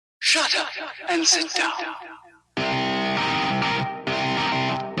Shut up and sit down.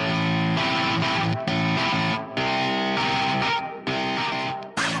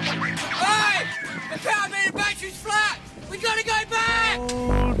 Hey! The power meter battery's flat! We gotta go back!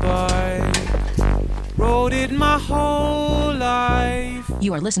 Old bike, rode it my whole life.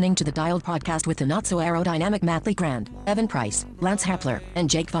 You are listening to the Dialed Podcast with the not-so-aerodynamic Matt Lee Grand, Evan Price, Lance Hepler, and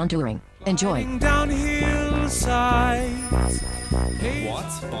Jake Von Turing. Enjoy. Down hillsides.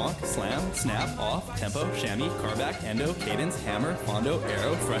 Watts, bonk, slam, snap, off, tempo, chamois, carback, endo, cadence, hammer, fondo,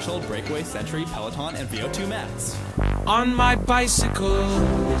 arrow, threshold, breakaway, century, peloton, and VO2 max. On my bicycle,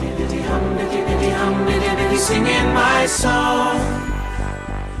 singing my song.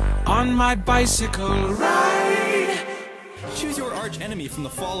 On my bicycle ride. Choose your arch enemy from the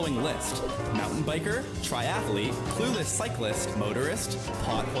following list: mountain biker, triathlete, clueless cyclist, motorist,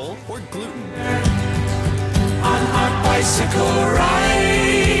 pothole, or gluten. On our bicycle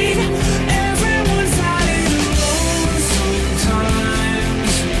ride, everyone's had it alone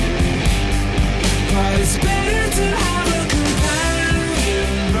sometimes, but it's better to have a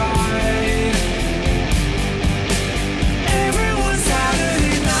companion ride. Everyone's had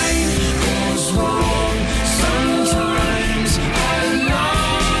it, night goes wrong sometimes.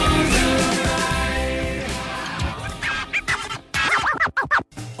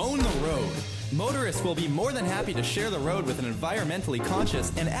 Own the road. Motorists will be more than happy to share the road with an environmentally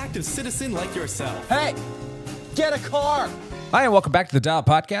conscious and active citizen like yourself. Hey, get a car. Hi, and welcome back to the Dial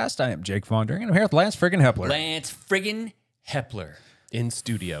Podcast. I am Jake Von Turing, and I'm here with Lance friggin' Hepler. Lance friggin' Hepler in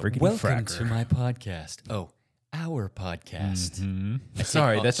studio. Friggin' Welcome fracker. to my podcast. Oh, our podcast.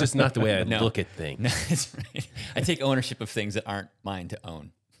 Sorry, that's just not the way I No. look at things. No, that's right. I take ownership of things that aren't mine to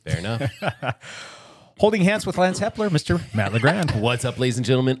own. Fair enough. Holding hands with Lance Hepler, Mr. Matt LeGrand. What's up, ladies and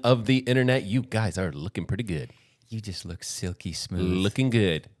gentlemen of the internet? You guys are looking pretty good. You just look silky smooth. Looking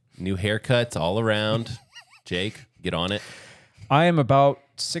good. New haircuts all around. Jake, get on it. I am about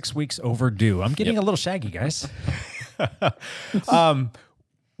 6 weeks overdue. I'm getting a little shaggy, guys.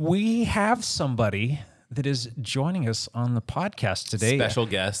 We have somebody that is joining us on the podcast today. Special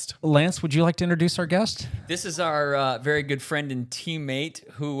guest. Lance, would you like to introduce our guest? This is our very good friend and teammate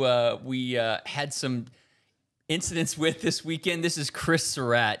who we had some incidents with this weekend. This is Chris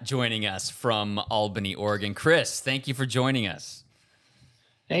Sarrett joining us from Albany, Oregon. Chris, thank you for joining us.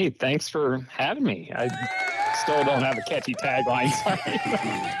 Hey, thanks for having me. I still don't have a catchy tagline. Sorry.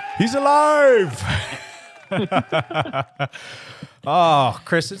 He's alive! Oh,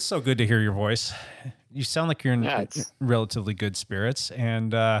 Chris, it's so good to hear your voice. You sound like you're in relatively good spirits,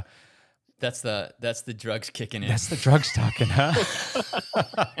 and That's the drugs kicking in. that's the drugs talking, huh?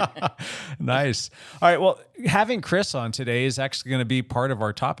 Nice. All right. Well, having Chris on today is actually going to be part of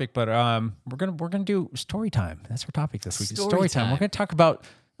our topic, but we're gonna do story time. That's our topic this week. Story Time. time. We're gonna talk about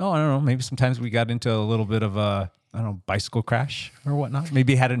I don't know. Maybe sometimes we got into a little bit of a bicycle crash or whatnot.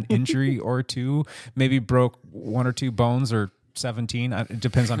 Maybe had an injury or two. Maybe broke 1 or 2 bones or 17. It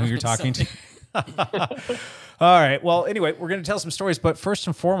depends on who you're talking to. All right. Well, anyway, we're going to tell some stories, but first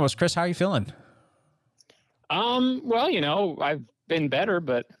and foremost, Chris, how are you feeling? Well, I've been better,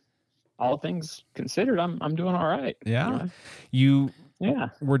 but all things considered, I'm doing all right. Yeah. You Yeah.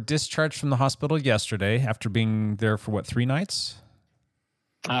 were discharged from the hospital yesterday after being there for what, 3 nights?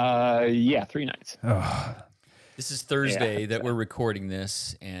 3 nights. Oh, This is Thursday that we're recording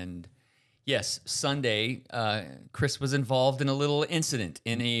this, and yes, Sunday, Chris was involved in a little incident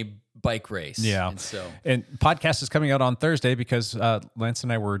in a bike race. yeah. And podcast is coming out on Thursday because Lance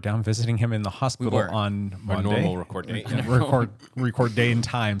and I were down visiting him in the hospital were. on Our Monday. normal record date. And record day and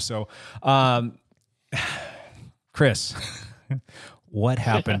time. So, Chris, what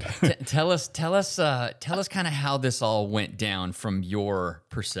happened? tell us kind of how this all went down from your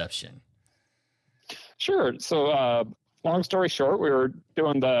perception. Sure. So, long story short, we were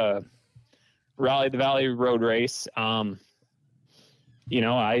doing the Rally the Valley road race. Lance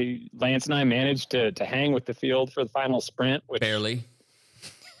and I managed to hang with the field for the final sprint, which Barely.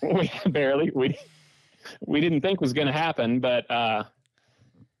 we didn't think was going to happen, but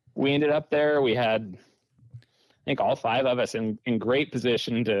we ended up there. We had, I think, all 5 of us in great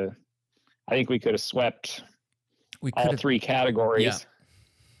position to. I think we could have swept all 3 categories.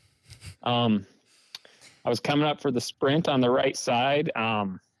 Yeah. I was coming up for the sprint on the right side,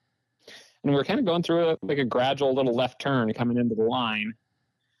 and we were kind of going through a gradual little left turn coming into the line.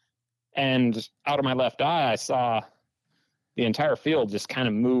 And out of my left eye, I saw the entire field just kind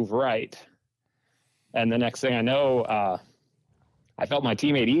of move right. And the next thing I know, I felt my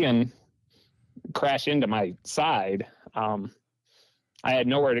teammate Ian crash into my side. I had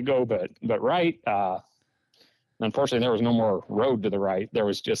nowhere to go but right. unfortunately, there was no more road to the right. There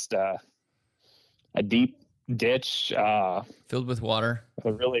was just a deep ditch Filled with water,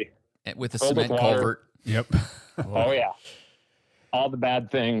 with with a filled with cement water. culvert. Yep. Oh yeah, all the bad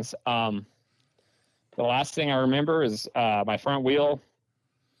things. The last thing I remember is my front wheel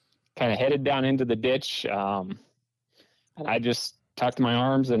kind of headed down into the ditch, and I just tucked my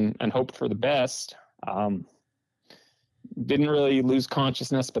arms and hoped for the best. Didn't really lose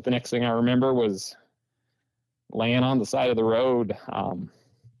consciousness, but the next thing I remember was laying on the side of the road,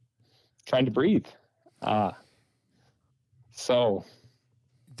 trying to breathe. So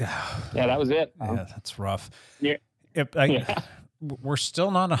yeah, that was it. Yeah, that's rough. Yeah. We're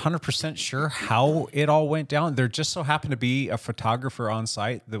still not 100% sure how it all went down. There just so happened to be a photographer on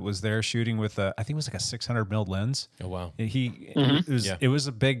site that was there shooting with I think it was like a 600 mil lens. Oh, wow. It was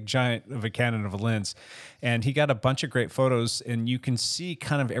a big giant of a Canon of a lens, and he got a bunch of great photos, and you can see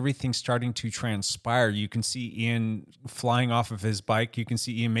kind of everything starting to transpire. You can see Ian flying off of his bike. You can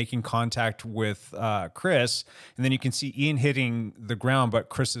see Ian making contact with Chris, and then you can see Ian hitting the ground, but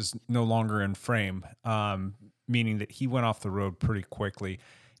Chris is no longer in frame. Meaning that he went off the road pretty quickly.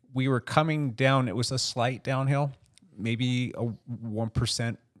 We were coming down. It was a slight downhill, maybe a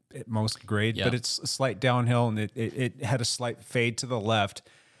 1% at most grade, but it's a slight downhill, and it had a slight fade to the left.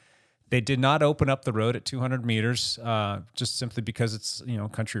 They did not open up the road at 200 meters, just simply because it's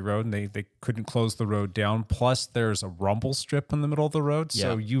country road, and they couldn't close the road down. Plus, there's a rumble strip in the middle of the road,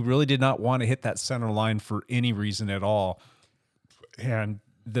 so you really did not want to hit that center line for any reason at all. And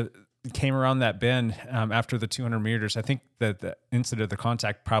came around that bend after the 200 meters. I think that the incident, the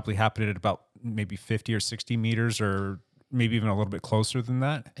contact probably happened at about maybe 50 or 60 meters, or maybe even a little bit closer than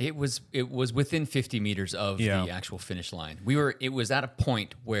that. It was within 50 meters of the actual finish line. It was at a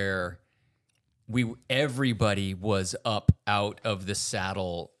point where everybody was up out of the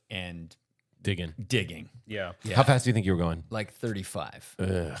saddle and digging. Yeah. How fast do you think you were going? Like 35.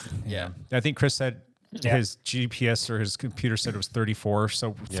 Ugh. Yeah. I think Chris said his GPS or his computer said it was 34.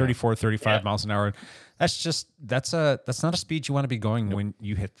 So 34, 35 miles an hour. That's not a speed you want to be going when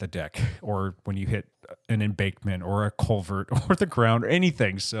you hit the deck, or when you hit an embankment or a culvert or the ground or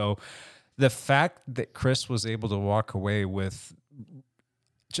anything. So the fact that Chris was able to walk away with,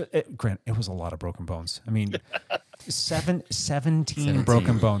 Grant, it was a lot of broken bones. I mean, 17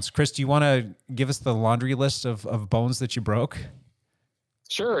 broken bones. Chris, do you want to give us the laundry list of bones that you broke?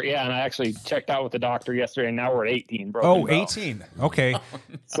 Sure, yeah, and I actually checked out with the doctor yesterday, and now we're at 18 broken bones. 18. Okay.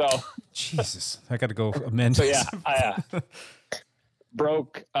 So, Jesus, I got to go amend. So yeah, I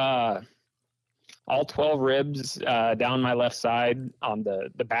broke all 12 ribs down my left side on the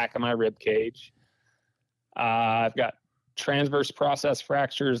back of my rib cage. I've got transverse process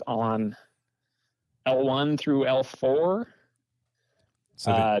fractures on L1 through L4.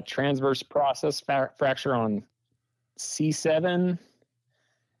 Transverse process fracture on C7.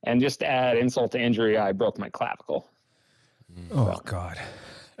 And just to add insult to injury, I broke my clavicle. Oh, God.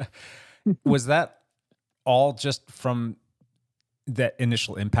 Was that all just from that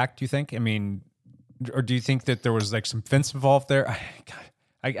initial impact, do you think? I mean, or do you think that there was like some fence involved there?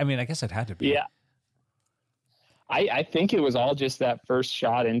 I mean, I guess it had to be. Yeah. I think it was all just that first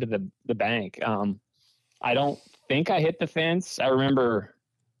shot into the bank. I don't think I hit the fence. I remember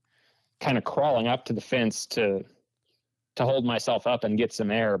kind of crawling up to the fence to hold myself up and get some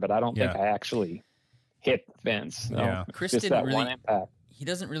air, but I don't think I actually hit the fence. No. Chris just didn't that really. one impact. He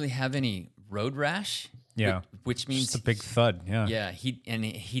doesn't really have any road rash. Yeah, which means just a big thud. Yeah, yeah. He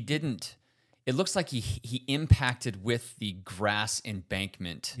didn't. It looks like he impacted with the grass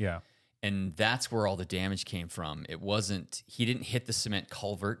embankment. Yeah, and that's where all the damage came from. It wasn't. He didn't hit the cement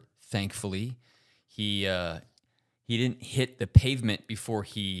culvert. Thankfully, he didn't hit the pavement before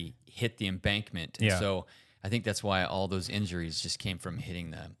he hit the embankment. Yeah. So I think that's why all those injuries just came from hitting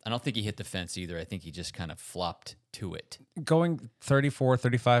them. I don't think he hit the fence either. I think he just kind of flopped to it. Going 34,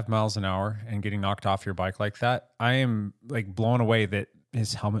 35 miles an hour and getting knocked off your bike like that, I am like blown away that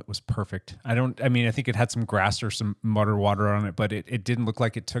his helmet was perfect. I think it had some grass or some mud or water on it, but it didn't look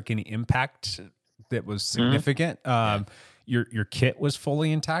like it took any impact that was significant. Mm-hmm. Your kit was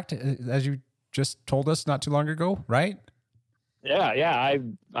fully intact, as you just told us not too long ago, right? Yeah.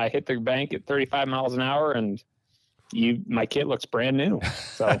 I hit the bank at 35 miles an hour, and my kit looks brand new.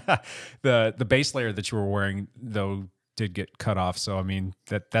 So the base layer that you were wearing though did get cut off. So I mean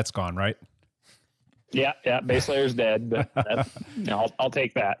that's gone, right? Yeah. Base layer's dead, but I'll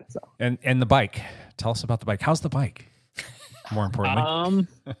take that. So. And the bike. Tell us about the bike. How's the bike? More importantly,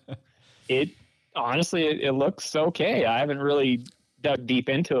 it honestly it looks okay. I haven't really dug deep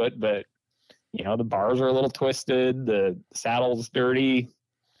into it, but the bars are a little twisted. The saddle's dirty.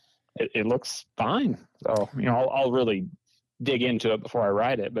 It looks fine. So, I'll really dig into it before I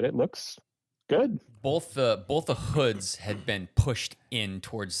ride it, but it looks good. Both the hoods had been pushed in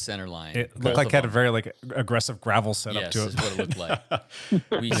towards center line. It Both looked like of it had a them. very like aggressive gravel setup Yes, to is it. what it looked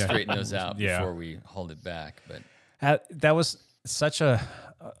like. We straightened those out before we hauled it back. But That was such a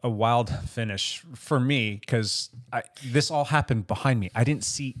wild finish for me because this all happened behind me. I didn't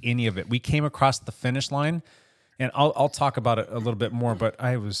see any of it. We came across the finish line, and I'll talk about it a little bit more, but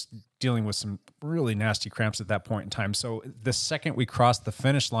I was dealing with some really nasty cramps at that point in time. So the second we crossed the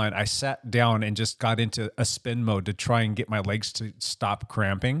finish line, I sat down and just got into a spin mode to try and get my legs to stop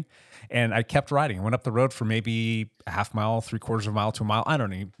cramping. And I kept riding. I went up the road for maybe a half mile, 3/4 of a mile to a mile. I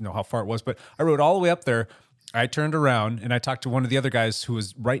don't even know how far it was, but I rode all the way up there. I turned around and I talked to one of the other guys who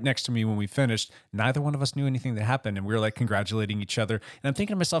was right next to me when we finished. Neither one of us knew anything that happened, and we were like congratulating each other. And I'm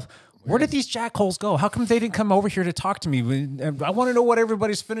thinking to myself, where did these jackholes go? How come they didn't come over here to talk to me? I want to know what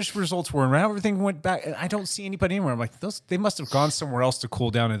everybody's finish results were and how everything went back. And I don't see anybody anywhere. I'm like, they must have gone somewhere else to cool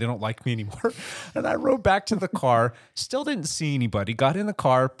down, and they don't like me anymore. And I rode back to the car, still didn't see anybody, got in the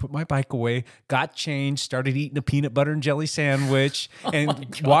car, put my bike away, got changed, started eating a peanut butter and jelly sandwich,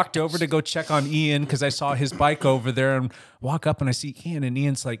 and walked over to go check on Ian because I saw his bike over there, and walk up and I see Ian, and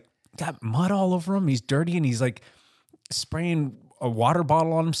Ian's like got mud all over him. He's dirty, and he's like spraying a water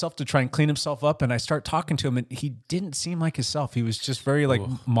bottle on himself to try and clean himself up. And I start talking to him, and he didn't seem like himself. He was just very like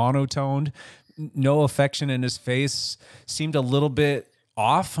monotoned, no affection in his face, seemed a little bit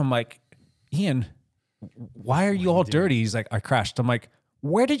off. I'm like, Ian, why are you all dirty? He's like, I crashed. I'm like,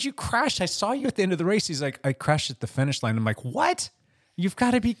 where did you crash? I saw you at the end of the race. He's like, I crashed at the finish line. I'm like, what? You've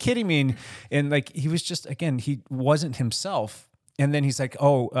got to be kidding me. And like, he was just, again, he wasn't himself. And then he's like,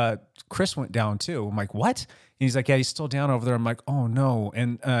 Chris went down too. I'm like, what? And he's like, yeah, he's still down over there. I'm like, oh no.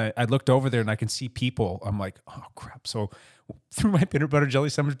 And I looked over there and I can see people. I'm like, oh crap. So threw my peanut butter jelly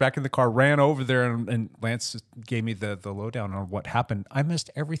sandwich back in the car, ran over there, and Lance gave me the lowdown on what happened. I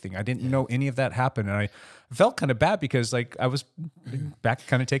missed everything. I didn't know any of that happened. And I felt kind of bad because like I was back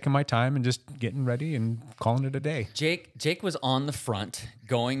kind of taking my time and just getting ready and calling it a day. Jake was on the front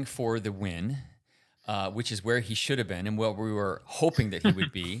going for the win, which is where he should have been and where we were hoping that he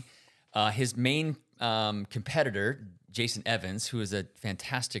would be. His main competitor, Jason Evans, who is a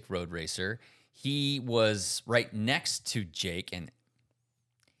fantastic road racer, he was right next to Jake, and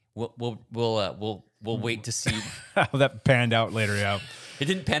we'll wait to see how that panned out later. Yeah, it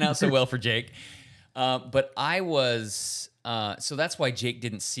didn't pan out so well for Jake, but I was so that's why Jake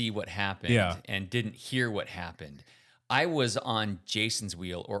didn't see what happened and didn't hear what happened. I was on Jason's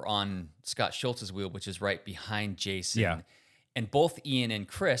wheel or on Scott Schultz's wheel, which is right behind Jason. Yeah. And both Ian and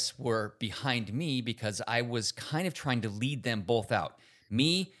Chris were behind me because I was kind of trying to lead them both out.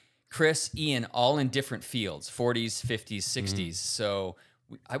 Me, Chris, Ian, all in different fields, 40s, 50s, 60s. So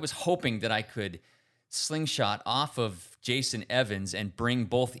I was hoping that I could slingshot off of Jason Evans and bring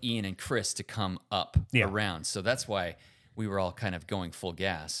both Ian and Chris to come up around. So that's why we were all kind of going full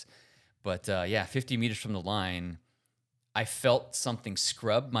gas. But 50 meters from the line, I felt something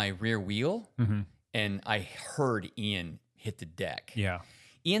scrub my rear wheel, and I heard Ian hit the deck. Yeah.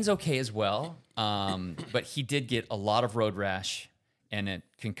 Ian's okay as well, but he did get a lot of road rash and a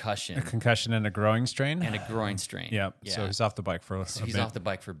concussion. A concussion and a groin strain? And a groin strain. Yeah. So he's off the bike for a So he's bit. off the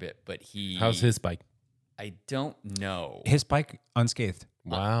bike for a bit, but he... How's his bike? I don't know. His bike unscathed.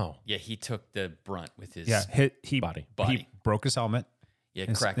 Wow. Yeah, he took the brunt with his He body. He broke his helmet. Yeah,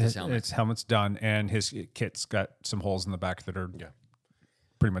 cracked his helmet. His helmet's done, and his kit's got some holes in the back that are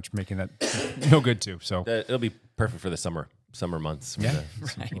pretty much making that no good too. So It'll be perfect for the summer months. Yeah.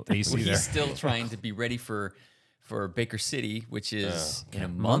 Right. AC Well, there. he's still trying to be ready for Baker City, which is in a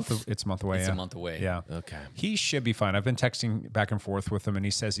month. It's a month away. It's yeah. a month away. Yeah. Okay. He should be fine. I've been texting back and forth with him, and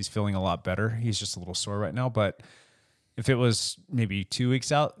he says he's feeling a lot better. He's just a little sore right now, but if it was maybe 2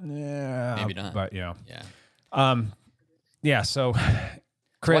 weeks out, Maybe not. But yeah. Yeah. So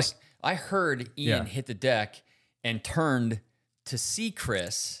Chris, So I heard Ian hit the deck and turned to see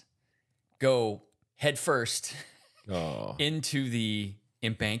Chris go head first into the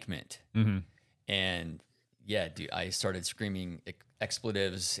embankment. And yeah, dude, I started screaming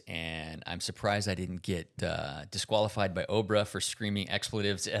expletives, and I'm surprised I didn't get disqualified by Obra for screaming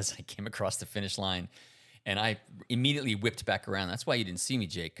expletives as I came across the finish line. And I immediately whipped back around. That's why you didn't see me,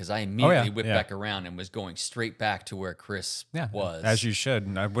 Jake, because I immediately whipped back around and was going straight back to where Chris was. as you should.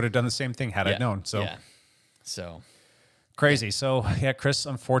 And I would have done the same thing had I known. So crazy. So Chris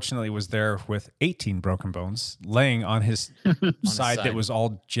unfortunately was there with 18 broken bones, laying on his side that was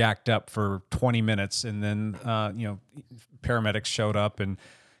all jacked up for 20 minutes, and then paramedics showed up and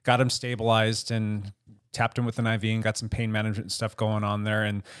got him stabilized and tapped him with an IV and got some pain management stuff going on there,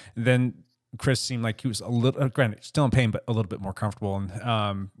 and then Chris seemed like he was a little, granted, still in pain, but a little bit more comfortable,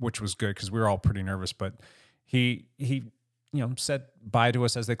 and which was good because we were all pretty nervous. But he said bye to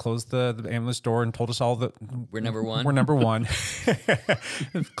us as they closed the ambulance door and told us all that We're number one. We're number one.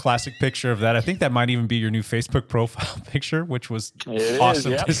 Classic picture of that. I think that might even be your new Facebook profile picture, which was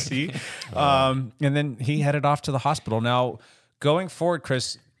awesome to see. And then he headed off to the hospital. Now, going forward,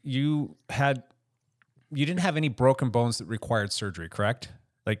 Chris, you didn't have any broken bones that required surgery, correct?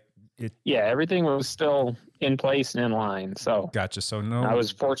 Yeah, everything was still in place and in line. So gotcha. So no, I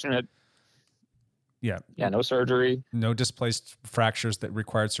was fortunate. Yeah, no surgery. No displaced fractures that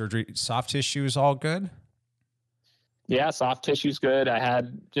required surgery. Soft tissue is all good? Yeah, soft tissue's good. I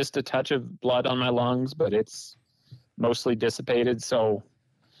had just a touch of blood on my lungs, but it's mostly dissipated. So,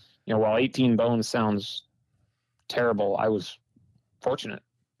 while 18 bones sounds terrible, I was fortunate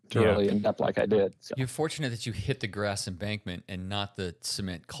to really end up like I did. So. You're fortunate that you hit the grass embankment and not the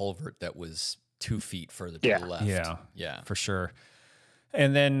cement culvert that was 2 feet further to the left. Yeah, for sure.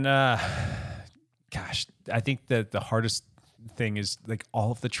 And then, gosh, I think that the hardest thing is like all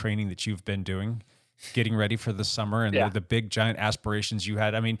of the training that you've been doing, getting ready for the summer and the big giant aspirations you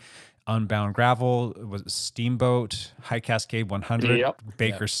had. I mean, Unbound Gravel, was Steamboat, High Cascade 100,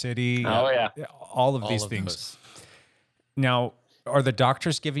 Baker City. Oh, yeah. All of these things. Now, are the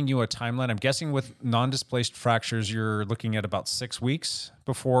doctors giving you a timeline? I'm guessing with non-displaced fractures, you're looking at about 6 weeks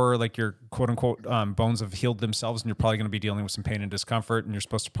before like your quote unquote bones have healed themselves, and you're probably going to be dealing with some pain and discomfort, and you're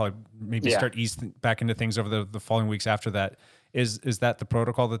supposed to probably maybe start easing back into things over the following weeks after that. Is that the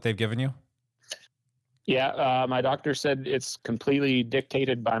protocol that they've given you? Yeah, my doctor said it's completely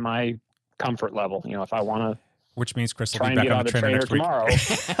dictated by my comfort level. If I want to. Which means Chris will be back on the trainer next week. Tomorrow.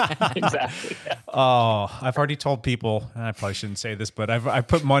 Exactly. Yeah. Oh, I've already told people, and I probably shouldn't say this, but I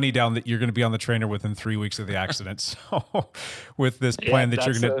put money down that you're going to be on the trainer within 3 weeks of the accident. So with this plan that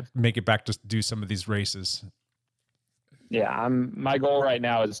you're going to make it back to do some of these races. Yeah, my goal right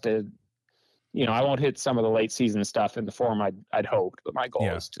now is to, I won't hit some of the late season stuff in the form I'd hoped, but my goal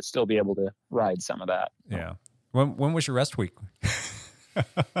is to still be able to ride some of that. Yeah. When was your rest week?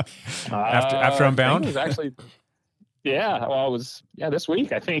 after Unbound? It was actually... Yeah, well, it was this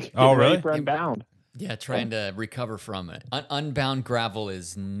week, I think. Oh, really? For Unbound. Yeah, trying to recover from it. Unbound Gravel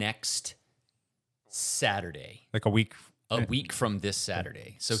is next Saturday. Like a week? A week from this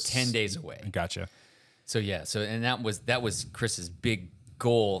Saturday. So 10 days away. Gotcha. So, and that was Chris's big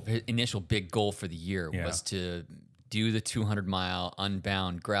goal, his initial big goal for the year was to do the 200-mile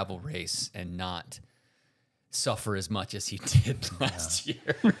Unbound Gravel race and not suffer as much as he did last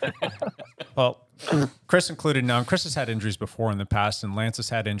year. Well, Chris included. Now, Chris has had injuries before in the past, and Lance has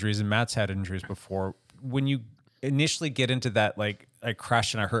had injuries, and Matt's had injuries before. When you initially get into that, like, I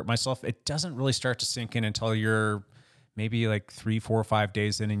crashed and I hurt myself, it doesn't really start to sink in until you're maybe like 3, 4, 5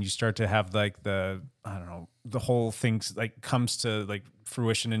 days in, and you start to have like the whole thing like comes to like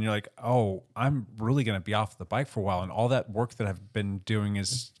fruition, and you're like, oh, I'm really going to be off the bike for a while, and all that work that I've been doing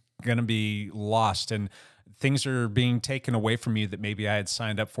is going to be lost, and things are being taken away from you that maybe I had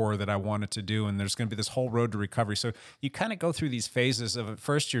signed up for that I wanted to do. And there's going to be this whole road to recovery. So you kind of go through these phases of, at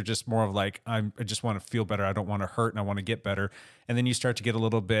first you're just more of like, I just want to feel better. I don't want to hurt and I want to get better. And then you start to get a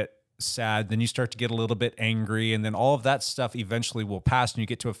little bit sad. Then you start to get a little bit angry. And then all of that stuff eventually will pass. And you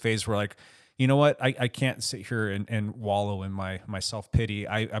get to a phase where like, you know what? I can't sit here and wallow in my self-pity.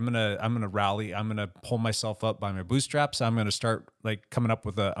 I'm gonna rally. I'm gonna pull myself up by my bootstraps. I'm gonna start like coming up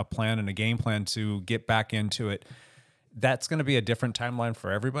with a plan and a game plan to get back into it. That's gonna be a different timeline for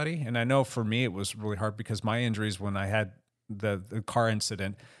everybody. And I know for me it was really hard because my injuries when I had the car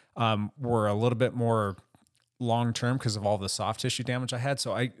incident were a little bit more long-term because of all the soft tissue damage I had.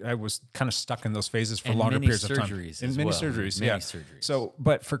 So I was kind of stuck in those phases for longer periods of time. And many surgeries. So,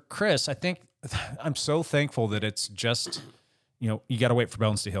 but for Chris, I think I'm so thankful that it's just, you got to wait for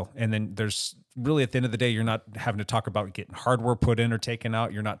bones to heal. And then there's really at the end of the day, you're not having to talk about getting hardware put in or taken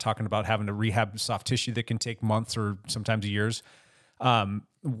out. You're not talking about having to rehab soft tissue that can take months or sometimes years.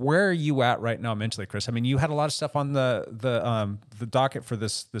 Where are you at right now mentally, Chris? I mean, you had a lot of stuff on the docket for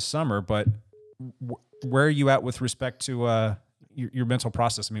this summer, but where are you at with respect to your mental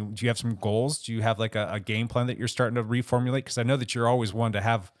process? I mean, do you have some goals? Do you have like a game plan that you're starting to reformulate? Because I know that you're always one to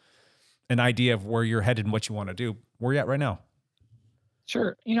have an idea of where you're headed and what you want to do. Where are you at right now?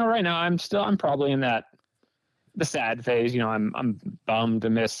 Sure. Right now I'm probably in the sad phase. I'm bummed to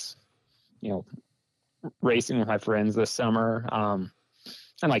miss, racing with my friends this summer. And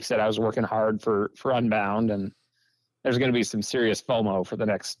like I said, I was working hard for Unbound, and there's going to be some serious FOMO for the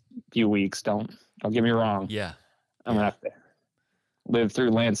next few weeks. Don't get me wrong. Yeah. I'm going to have to live through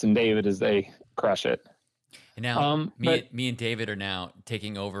Lance and David as they crush it. And now but- me and David are now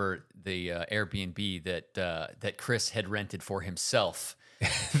taking over the Airbnb that Chris had rented for himself.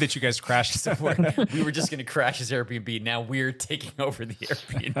 That you guys crashed. So we were just going to crash his Airbnb. Now we're taking over the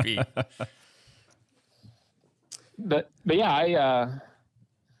Airbnb. But yeah,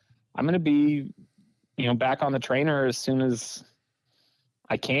 I'm going to be, back on the trainer as soon as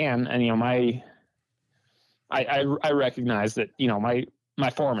I can. And, I recognize that, my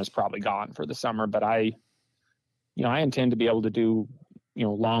form is probably gone for the summer, but I intend to be able to do,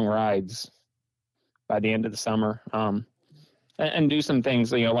 long rides by the end of the summer. And do some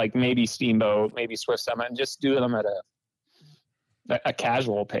things, like maybe Steamboat, maybe Swift Summit, and just do them at a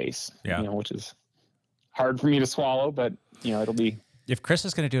casual pace, which is hard for me to swallow, but it'll be. If Chris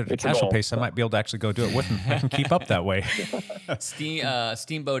is going to do it at a It's a casual goal, pace, I might be able to actually go do it with him. I can keep up that way.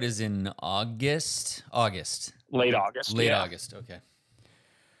 Steamboat is in August. Late August. Late yeah. August. Okay.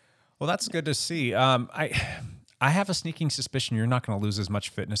 Well, that's good to see. I have a sneaking suspicion you're not going to lose as much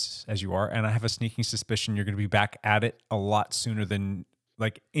fitness as you are, and I have a sneaking suspicion you're going to be back at it a lot sooner than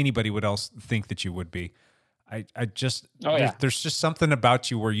like anybody would else think that you would be. I just there's just something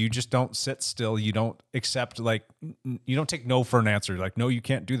about you where you just don't sit still. You don't accept you don't take no for an answer. Like, no, you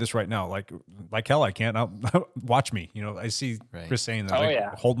can't do this right now. Like hell, I can't. Watch me. I see Chris saying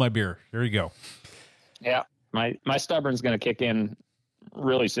that. Hold my beer. Here you go. Yeah, my stubborn's going to kick in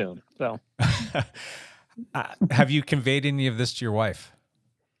really soon. So. Have you conveyed any of this to your wife?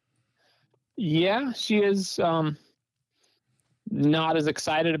 Yeah, she is not as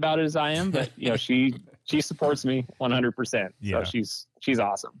excited about it as I am, but she supports me 100%. Yeah. So she's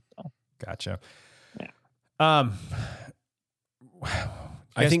awesome. So. Gotcha. Yeah. I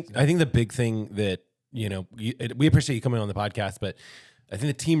think the big thing that we appreciate you coming on the podcast, but I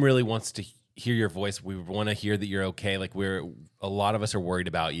think the team really wants to hear your voice. We want to hear that you're okay. Like a lot of us are worried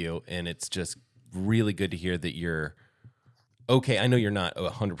about you, and it's just really good to hear that you're okay. I know you're not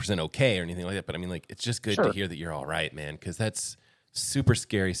 100% okay or anything like that, but I mean, like, it's just good to hear that you're all right, man, because that's super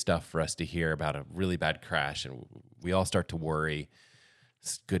scary stuff for us to hear about a really bad crash, and we all start to worry.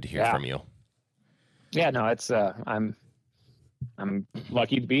 It's good to hear from you. Yeah, no, it's I'm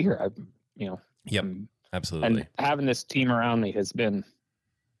lucky to be here. Yep, absolutely. And having this team around me has been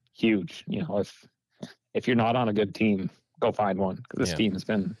huge. If you're not on a good team, go find one, because this team has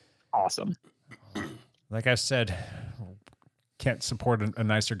been awesome. Like I said, can't support a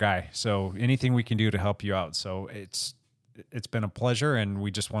nicer guy. So anything we can do to help you out. So it's been a pleasure, and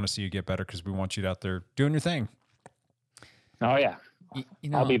we just want to see you get better because we want you out there doing your thing. Oh yeah,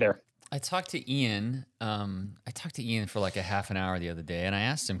 I'll be there. I talked to Ian. For like a half an hour the other day, and I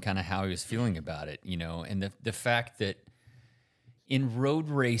asked him kind of how he was feeling about it. And the fact that in road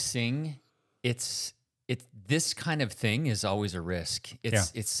racing, it's this kind of thing is always a risk.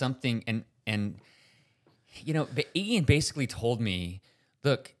 It's something, and Ian basically told me,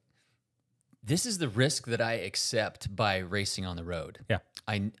 look, this is the risk that I accept by racing on the road. Yeah.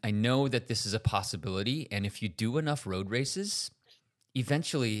 I know that this is a possibility, and if you do enough road races,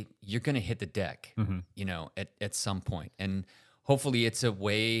 eventually you're going to hit the deck, at some point. And hopefully it's a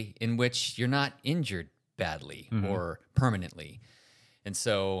way in which you're not injured badly or permanently. And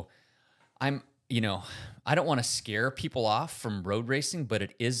so I don't want to scare people off from road racing, but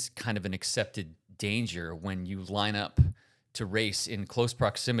it is kind of an accepted danger when you line up to race in close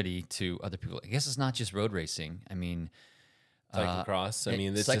proximity to other people. I guess it's not just road racing. I mean, cyclocross. I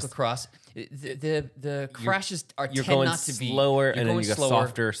mean, it's cyclocross. The crashes you're tend going not to be slower, and then going you got slower.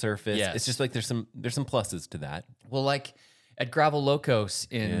 softer surface. Yes. It's just like there's some pluses to that. Well, like at Gravel Locos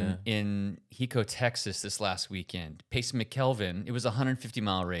in Hico, Texas this last weekend, Payson McKelvin, it was a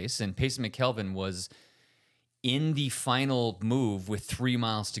 150-mile race, and Payson McKelvin was in the final move with 3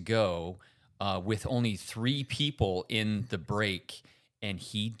 miles to go, with only 3 people in the break, and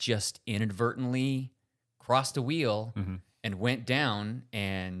he just inadvertently crossed a wheel and went down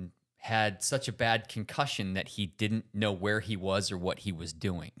and had such a bad concussion that he didn't know where he was or what he was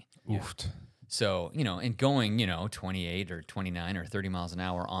doing. Oofed. So, and going, 28 or 29 or 30 miles an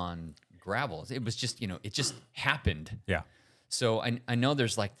hour on gravel, it was just, it just happened. Yeah. So I know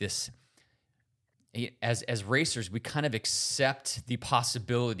there's like this, as racers, we kind of accept the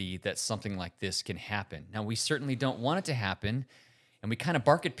possibility that something like this can happen. Now, we certainly don't want it to happen, and we kind of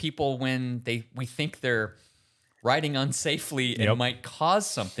bark at people when we think they're riding unsafely and might cause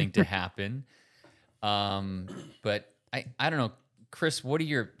something to happen. But I don't know. Chris, what are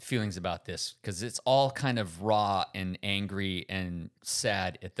your feelings about this? Because it's all kind of raw and angry and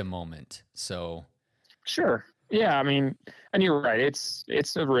sad at the moment. So, sure, yeah. I mean, and you're right.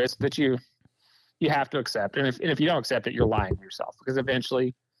 It's a risk that you have to accept, and if you don't accept it, you're lying to yourself, because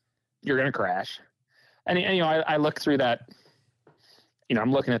eventually you're going to crash. And you know, I look through that. You know,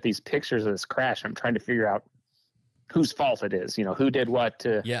 I'm looking at these pictures of this crash. I'm trying to figure out whose fault it is. You know, who did what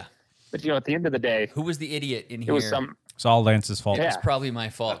to. Yeah. But you know, at the end of the day, Who was the idiot in it here? was some. It's all Lance's fault. Yeah. It's probably my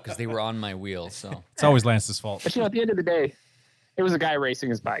fault because they were on my wheel. So It's always Lance's fault. But you know, at the end of the day, it was a guy racing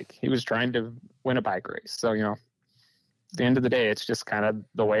his bike. He was trying to win a bike race. So you know, at the end of the day, it's just kind of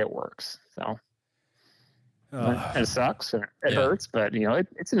the way it works. So. And it sucks and it hurts, but you know,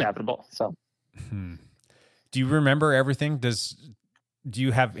 it's inevitable. So. Do you remember everything? Do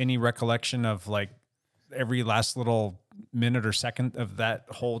you have any recollection of like every last little minute or second of that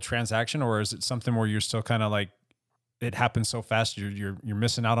whole transaction, or is it something where you're still kind of like it happens so fast you're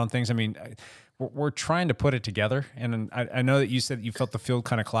missing out on things? I mean, we're trying to put it together, and I know that you said you felt the field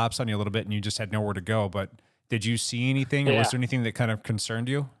kind of collapse on you a little bit, and you just had nowhere to go. But did you see anything, or was there anything that kind of concerned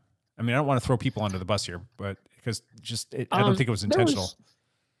you? I mean, I don't want to throw people under the bus here, but because I don't think it was intentional.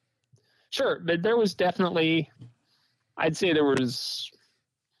 Sure, but there was definitely, I'd say there was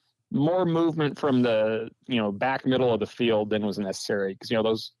more movement from the, you know, back middle of the field than was necessary. Because, you know,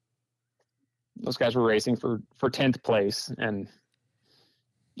 those guys were racing for 10th place. And,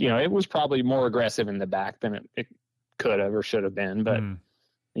 you know, it was probably more aggressive in the back than it could have or should have been. But,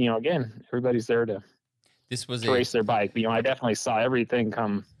 you know, again, everybody's there to race their bike. But, you know, I definitely saw everything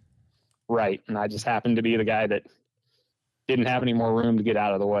come right. And I just happened to be the guy that didn't have any more room to get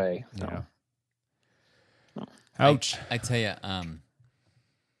out of the way. So. Yeah. Ouch. I tell you,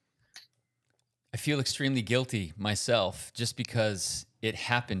 I feel extremely guilty myself just because it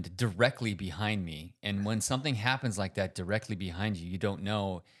happened directly behind me. And when something happens like that directly behind you, you don't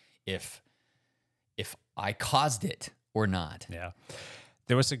know if I caused it or not. Yeah.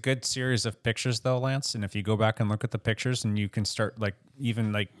 There was a good series of pictures though, Lance. And if you go back and look at the pictures and you can start like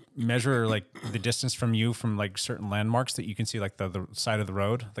even like measure like the distance from you from like certain landmarks that you can see like the side of the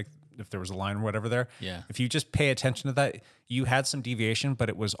road, like if there was a line or whatever there. Yeah. If you just pay attention to that, you had some deviation, but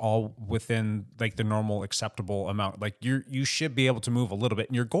it was all within like the normal acceptable amount. Like you should be able to move a little bit,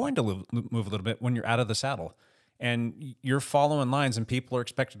 and you're going to move a little bit when you're out of the saddle. And you're following lines, and people are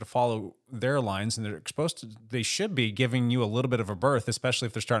expected to follow their lines, and they should be giving you a little bit of a berth, especially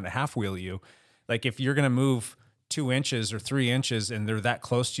if they're starting to half wheel you. Like if you're going to move 2 inches or 3 inches and they're that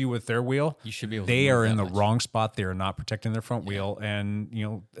close to you with their wheel, you should be able they to move are in that the much. wrong spot. They are not protecting their front wheel. And you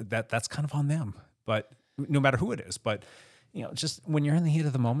know, that's kind of on them, but no matter who it is, but you know, just when you're in the heat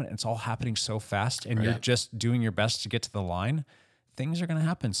of the moment, it's all happening so fast and you're just doing your best to get to the line, things are going to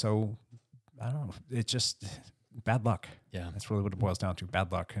happen. So I don't know. It's just bad luck. Yeah. That's really what it boils down to.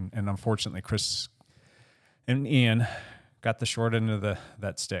 Bad luck. And unfortunately, Chris and Ian got the short end of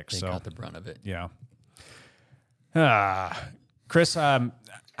that stick. They got the brunt of it. Yeah. Chris,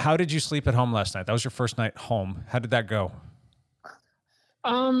 how did you sleep at home last night? That was your first night home. How did that go?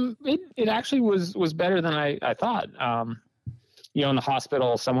 It actually was better than I thought. You know, in the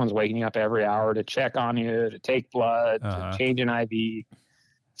hospital, someone's waking you up every hour to check on you, to take blood, to change an IV.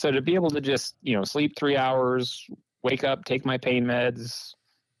 So to be able to just, you know, sleep 3 hours, wake up, take my pain meds,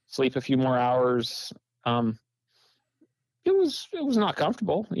 sleep a few more hours, it was not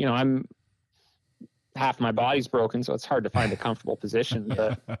comfortable. You know, half my body's broken, so it's hard to find a comfortable position,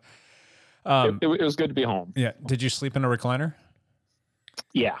 but it was good to be home. Yeah. Did you sleep in a recliner?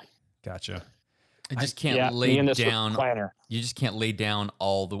 Yeah. Gotcha. You just can't me and lay this down. recliner. You just can't lay down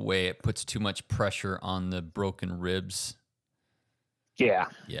all the way. It puts too much pressure on the broken ribs. Yeah.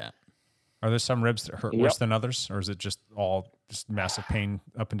 Yeah. Are there some ribs that hurt worse than others, or is it just all just massive pain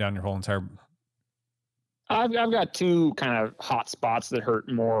up and down your whole entire? I've got two kind of hot spots that hurt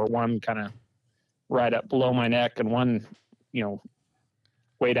more. One kind of right up below my neck, and one, you know,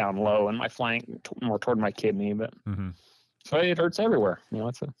 way down low in my flank, more toward my kidney. But so it hurts everywhere. You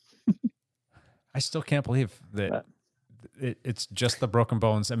know, I still can't believe that it's just the broken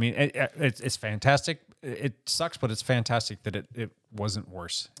bones. I mean, it's fantastic. It sucks, but it's fantastic that it wasn't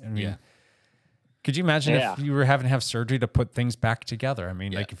worse. I mean, could you imagine if you were having to have surgery to put things back together? I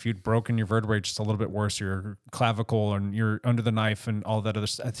mean, like if you'd broken your vertebrae just a little bit worse, your clavicle and you're under the knife and all that other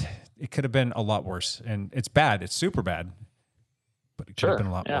stuff, it could have been a lot worse. And it's bad. It's super bad, but it could have been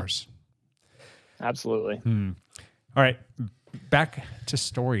a lot worse. Absolutely. All right. Back to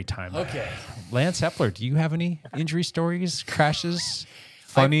story time. Okay. Lance Hepler, do you have any injury stories, crashes,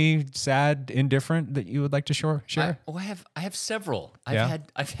 funny, sad, indifferent that you would like to share? I have several.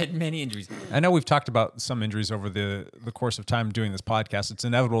 I've had many injuries. I know we've talked about some injuries over the course of time doing this podcast. It's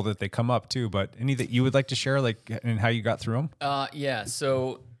inevitable that they come up too, but any that you would like to share, like, and how you got through them? Yeah.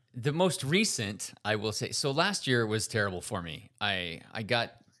 So the most recent, I will say, so last year was terrible for me. I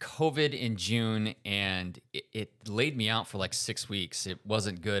got COVID in June, and it laid me out for like 6 weeks. It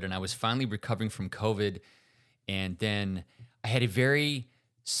wasn't good, and I was finally recovering from COVID, and then I had a very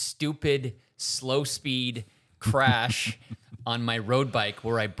stupid slow speed crash on my road bike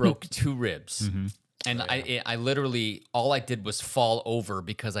where I broke 2 ribs. And I literally, all I did was fall over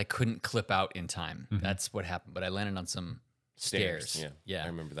because I couldn't clip out in time. That's what happened. But I landed on some stairs. Yeah, I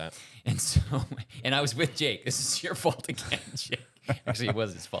remember that. And so, and I was with Jake. This is your fault again, Jake. Actually, it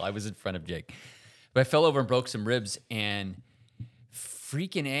was his fault. I was in front of Jake. But I fell over and broke some ribs, and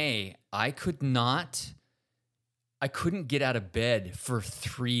freaking A, I couldn't get out of bed for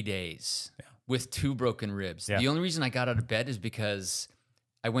 3 days with 2 broken ribs. Yeah. The only reason I got out of bed is because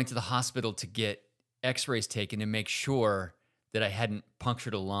I went to the hospital to get x-rays taken to make sure that I hadn't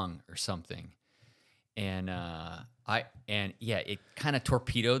punctured a lung or something. And it kind of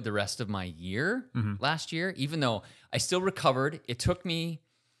torpedoed the rest of my year last year, even though I still recovered. It took me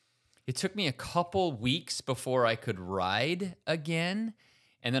a couple weeks before I could ride again.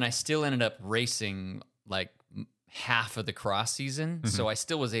 And then I still ended up racing like half of the cross season. So I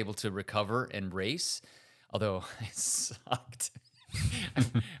still was able to recover and race, although I sucked.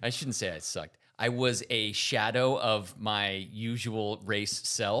 I shouldn't say I sucked. I was a shadow of my usual race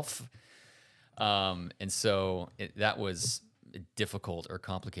self. And so that was difficult or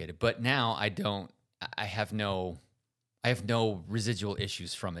complicated. But now I have no residual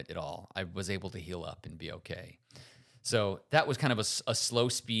issues from it at all. I was able to heal up and be okay. So that was kind of a slow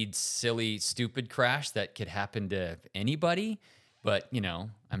speed, silly, stupid crash that could happen to anybody. But,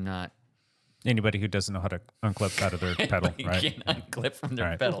 I'm not. Anybody who doesn't know how to unclip out of their pedal, You right? can't unclip from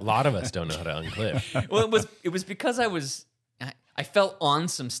their A pedal. lot of us don't know how to unclip. Well, it was because I fell on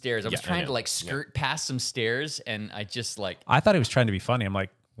some stairs. I was Yeah, I trying to know. skirt past some stairs, and I just I thought he was trying to be funny. I'm like,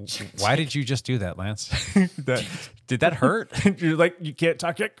 why did you just do that, Lance? Did that hurt? You're like, you can't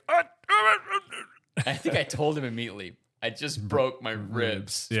talk. You're like, I think I told him immediately. I just broke my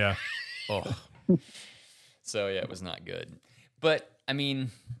ribs. yeah. Oh. So yeah, it was not good. But I mean,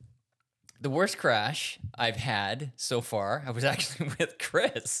 the worst crash I've had so far, I was actually with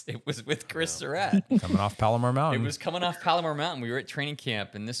Chris. It was with Chris Sarrett. Coming off Palomar Mountain. It was coming off Palomar Mountain. We were at training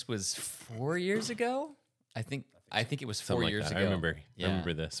camp, and this was 4 years ago. I think it was 4 Something like years that. ago. I remember. Yeah. I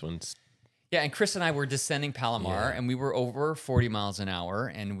remember this one. Yeah, and Chris and I were descending Palomar, and we were over 40 miles an hour,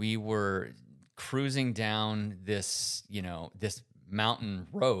 and we were cruising down this mountain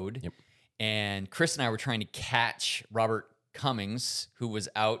road. Yep. And Chris and I were trying to catch Robert Cummings, who was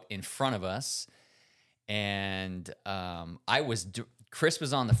out in front of us. And Chris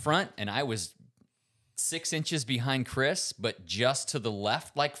was on the front, and I was 6 inches behind Chris, but just to the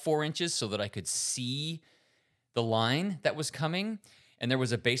left, like 4 inches, so that I could see the line that was coming. And there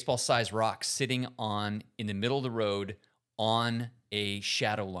was a baseball-sized rock sitting in the middle of the road on a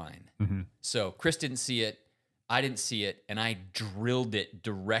shadow line. So Chris didn't see it, I didn't see it, and I drilled it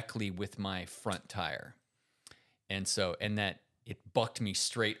directly with my front tire. And that it bucked me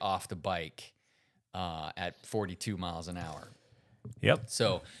straight off the bike at 42 miles an hour. Yep.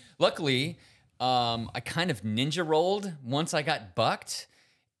 So luckily, I kind of ninja rolled once I got bucked,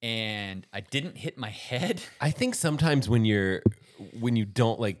 and I didn't hit my head. I think sometimes when you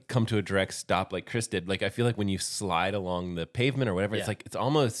don't come to a direct stop like Chris did, I feel like when you slide along the pavement or whatever, Yeah. it's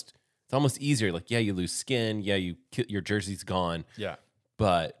almost easier. You lose skin, your jersey's gone. Yeah.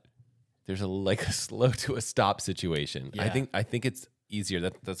 But there's a slow to a stop situation. Yeah. I think it's easier.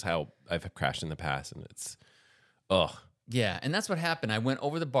 That's how I've crashed in the past, and it's Yeah, and that's what happened. I went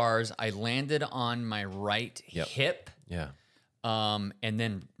over the bars. I landed on my right hip. yeah. And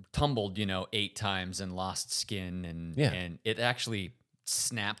then tumbled, 8 times and lost skin, and it actually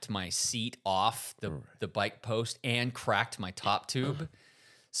snapped my seat off the bike post and cracked my top tube.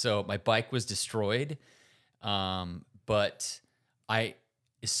 So my bike was destroyed. But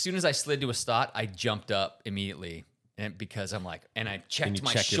as soon as I slid to a stop, I jumped up immediately, and because I'm like, and I checked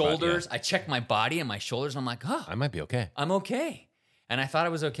my check your body, shoulders. I checked my body and my shoulders, and I'm like, I might be okay. I'm okay. And I thought I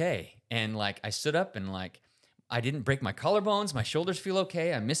was okay. And I stood up and I didn't break my collarbones. My shoulders feel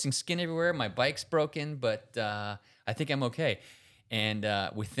okay. I'm missing skin everywhere. My bike's broken, but I think I'm okay. And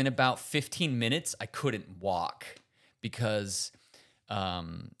within about 15 minutes, I couldn't walk because,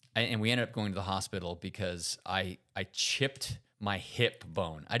 and we ended up going to the hospital because I chipped my hip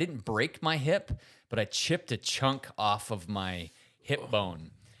bone. I didn't break my hip, but I chipped a chunk off of my hip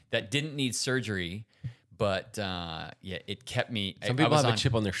bone that didn't need surgery. But it kept me. Some people have a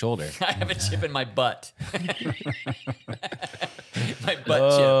chip on their shoulder. I have a chip in my butt. My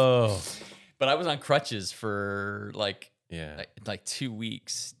butt chip. But I was on crutches for like 2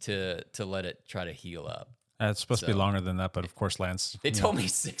 weeks to let it try to heal up. It's supposed to be So- longer than that, but of course, Lance. They you told know, me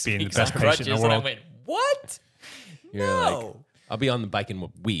 6 being the weeks best on patient in crutches, the and I world. went, what? You're like, I'll be on the bike in a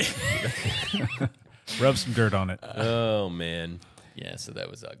week. Rub some dirt on it. Oh man. Yeah, so that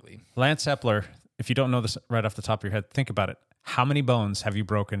was ugly. Lance Hepler, if you don't know this right off the top of your head, think about it. How many bones have you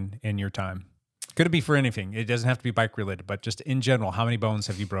broken in your time? Could it be for anything? It doesn't have to be bike related, but just in general, how many bones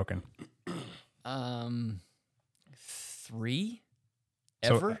have you broken? 3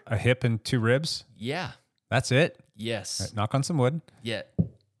 So ever? a hip and 2 ribs? Yeah. That's it. Yes. All right, knock on some wood. Yeah.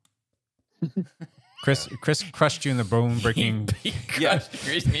 Chris crushed you in the bone breaking He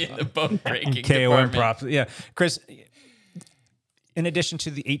crushed me in the bone breaking KOM department. props. Yeah. Chris, in addition to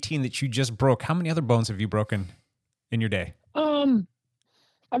the 18 that you just broke, how many other bones have you broken in your day?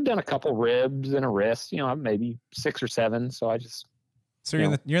 I've done a couple ribs and a wrist, maybe 6 or 7. So I just So you're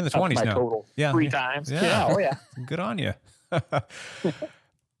in the up 20s my now. total Yeah. 3 times. Yeah. Yeah. Oh yeah. Good on you.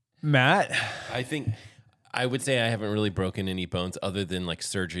 Matt, I think I would say I haven't really broken any bones other than like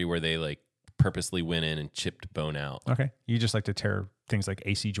surgery where they like purposely went in and chipped bone out. okay. You just like to tear things like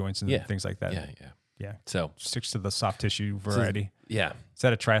AC joints and Yeah. things like that. Yeah. Yeah. So Sticks to the soft tissue variety. yeah, Is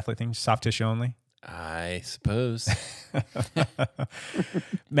that a triathlete thing? Soft tissue only? I suppose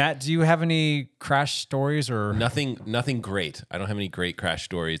Matt, do you have any crash stories or nothing great. I don't have any great crash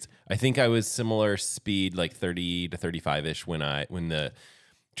stories. I think I was similar speed, like 30 to 35 ish, when the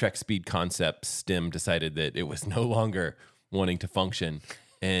Trek Speed Concept stem decided that it was no longer wanting to function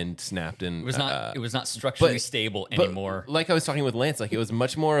and snapped. And It was not structurally stable anymore. Like I was talking with Lance, like it was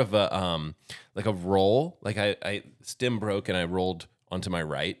much more of a like a roll. Like I stem broke and I rolled onto my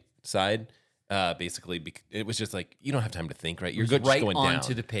right side. Basically, it was just like you don't have time to think, right? You're good, right just going down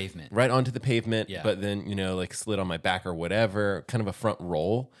onto the pavement. right onto the pavement. Yeah. But then like slid on my back or whatever, kind of a front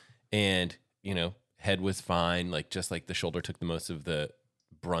roll, and head was fine. Like just like the shoulder took the most of the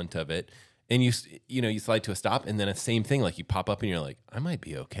brunt of it, and you slide to a stop, and then the same thing. Like you pop up and you're like, I might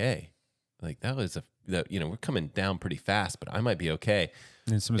be okay. Like that was we're coming down pretty fast, but I might be okay.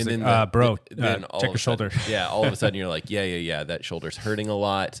 and somebody's And like, then then all check of your a sudden- shoulder. Yeah, all of a sudden you're like, yeah, that shoulder's hurting a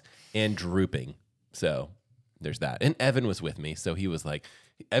lot and drooping. So there's that. And Evan was with me, so he was like,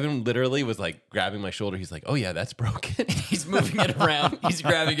 Evan literally was like grabbing my shoulder. He's like, oh yeah, that's broken. He's moving it around. He's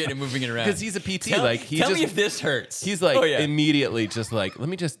grabbing it and moving it around. Because he's a PT. Tell me if this hurts. He's like Oh, yeah. immediately just like, let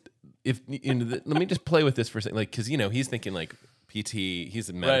me just play with this for a second. Like, because he's thinking like PT. He's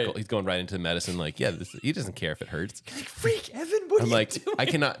a medical. Right. He's going right into medicine. Like, yeah, he doesn't care if it hurts. Freak, Evan, what I'm are you like, doing? I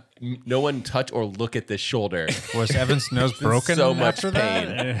cannot. No one touch or look at this shoulder. Was Evan's nose broken so much after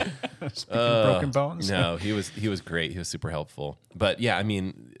that? Speaking of broken bones? No, he was great. He was super helpful. But yeah, I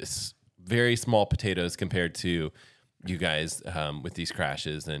mean, it's very small potatoes compared to you guys with these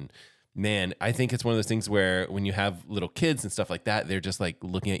crashes. And man, I think it's one of those things where when you have little kids and stuff like that, they're just like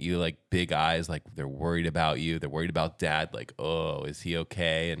looking at you like big eyes, like they're worried about you. They're worried about dad. Like, oh, is he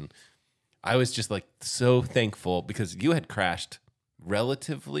okay? And I was just like so thankful because you had crashed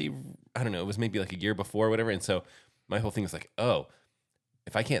relatively, I don't know, it was maybe like a year before or whatever. And so my whole thing was like, oh,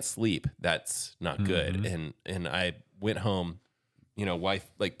 if I can't sleep, that's not good. And I went home, wife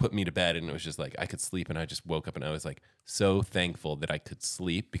like put me to bed, and it was just like I could sleep, and I just woke up and I was like so thankful that I could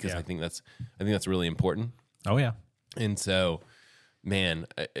sleep because Yeah. I think that's really important. Oh, yeah. And so, man,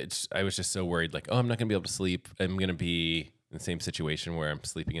 I was just so worried, like, oh, I'm not gonna be able to sleep. I'm gonna be in the same situation where I'm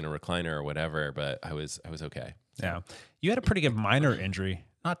sleeping in a recliner or whatever. But I was okay. Yeah. You had a pretty good minor injury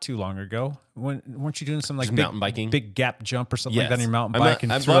not too long ago. Weren't you doing some like Just big mountain biking? big gap jump or something like Yes. that on your mountain I'm a- bike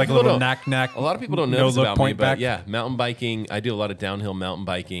and I'm- threw a lot like a of people little don't- knack? A lot of people don't know no this look about me, point but back? yeah, mountain biking. I do a lot of downhill mountain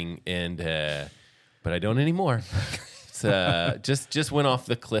biking, and but I don't anymore. So just went off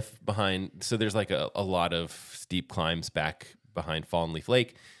the cliff behind. So there's like a lot of steep climbs back behind Fallen Leaf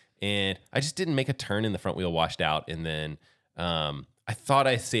Lake, and I just didn't make a turn, and the front wheel washed out, and then I thought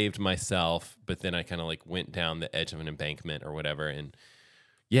I saved myself, but then I kind of like went down the edge of an embankment or whatever, and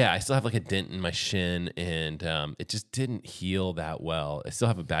yeah, I still have like a dent in my shin, and it just didn't heal that well. I still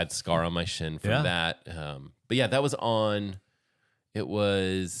have a bad scar on my shin from that. But yeah, that was on. It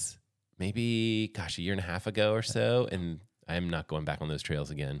was maybe a year and a half ago or so, and I'm not going back on those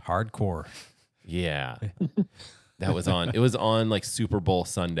trails again. Hardcore. Yeah, that was on. It was on like Super Bowl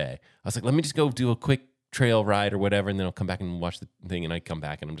Sunday. I was like, let me just go do a quick trail ride or whatever, and then I'll come back and watch the thing. And I come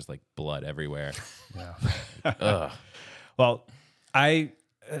back and I'm just like blood everywhere. Yeah. Ugh. Well, I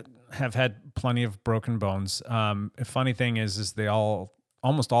have had plenty of broken bones. A funny thing is they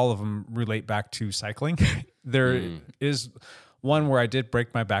almost all of them relate back to cycling. There is one where I did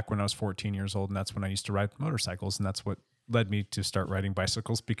break my back when I was 14 years old, and that's when I used to ride motorcycles, and that's what led me to start riding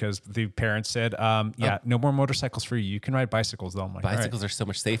bicycles because the parents said, no more motorcycles for you. You can ride bicycles though. I'm like, Bicycles are so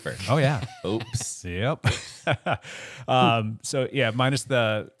much safer. oh yeah. Oops. Yep. So yeah, minus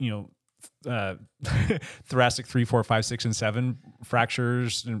the, thoracic 3, 4, 5, 6, and 7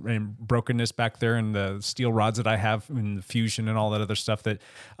 fractures and brokenness back there, and the steel rods that I have in the fusion and all that other stuff that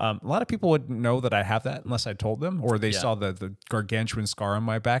a lot of people wouldn't know that I have that unless I told them, or they saw the gargantuan scar on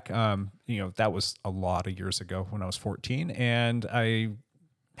my back. That was a lot of years ago when I was 14, and I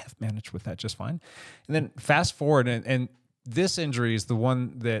have managed with that just fine. And then fast forward, and this injury is the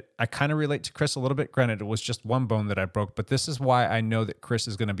one that I kind of relate to Chris a little bit. Granted, it was just one bone that I broke, but this is why I know that Chris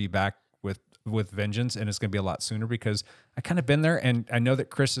is going to be back with vengeance, and it's going to be a lot sooner because I kind of been there, and I know that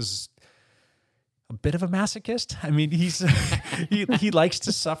Chris is a bit of a masochist. I mean, he likes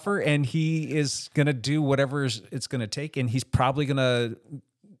to suffer, and he is going to do whatever it's going to take, and he's probably going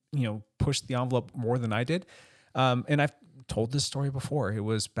to, push the envelope more than I did. And I've told this story before. It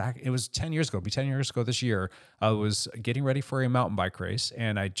was 10 years ago. It'll be 10 years ago this year. I was getting ready for a mountain bike race,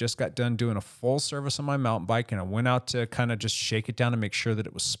 and I just got done doing a full service on my mountain bike, and I went out to kind of just shake it down and make sure that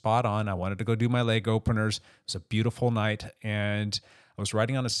it was spot on. I wanted to go do my leg openers. It was a beautiful night, and I was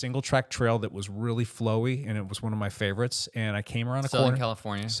riding on a single track trail that was really flowy, and it was one of my favorites. And I came around a corner.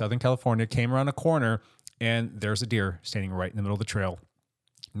 Southern California, came around a corner, and there's a deer standing right in the middle of the trail.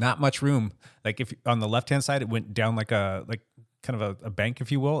 Not much room. Like if on the left-hand side, it went down like kind of a bank,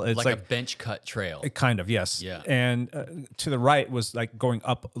 if you will. It's like a bench cut trail. Kind of, yes. Yeah. And to the right was like going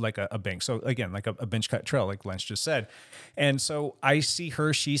up like a bank. So again, like a bench cut trail, like Lance just said. And so I see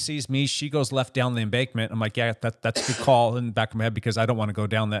her, she sees me, she goes left down the embankment. I'm like, yeah, that's a good call in the back of my head because I don't want to go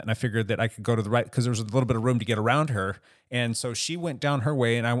down that. And I figured that I could go to the right because there was a little bit of room to get around her. And so she went down her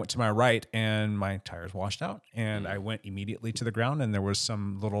way and I went to my right, and my tires washed out, and I went immediately to the ground, and there was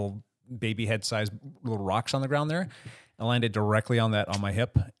some little baby head sized little rocks on the ground there. I landed directly on my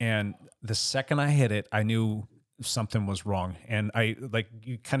hip. And the second I hit it, I knew something was wrong. And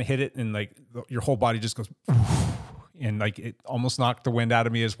you kind of hit it, and like your whole body just goes, and like it almost knocked the wind out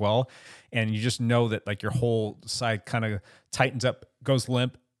of me as well. And you just know that like your whole side kind of tightens up, goes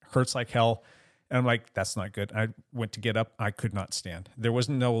limp, hurts like hell. And I'm like, that's not good. I went to get up. I could not stand. There was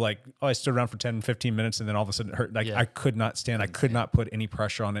no I stood around for 10, 15 minutes, and then all of a sudden it hurt. I could not stand. I could not put any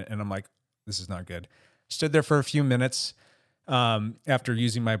pressure on it. And I'm like, this is not good. Stood there for a few minutes after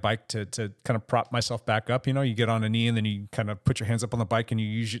using my bike to kind of prop myself back up. You get on a knee, and then you kind of put your hands up on the bike, and you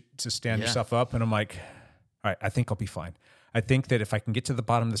use it to stand yourself up. And I'm like, all right, I think I'll be fine. I think that if I can get to the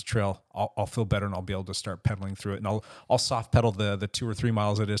bottom of this trail, I'll feel better, and I'll be able to start pedaling through it. And I'll soft pedal the 2 or 3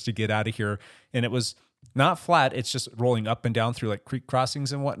 miles it is to get out of here. And it was not flat. It's just rolling up and down through like creek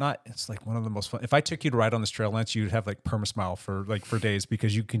crossings and whatnot. It's like one of the most fun. If I took you to ride on this trail, Lance, you'd have like perma-smile for days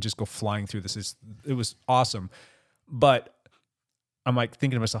because you can just go flying through this. It was awesome. But I'm like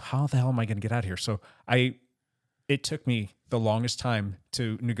thinking to myself, how the hell am I going to get out of here? So it took me the longest time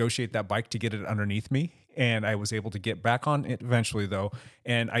to negotiate that bike to get it underneath me. And I was able to get back on it eventually, though.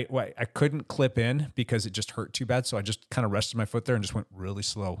 And I couldn't clip in because it just hurt too bad. So I just kind of rested my foot there and just went really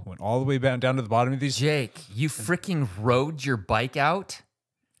slow. Went all the way down to the bottom of these. Jake, you freaking rode your bike out?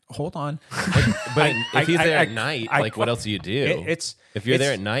 Hold on. But if you're there at night, what else do you do? If you're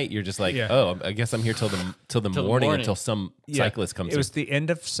there at night, you're just like, oh, I guess I'm here till the morning until some cyclist comes in. It was the end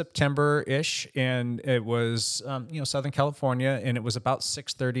of September-ish, and it was Southern California, and it was about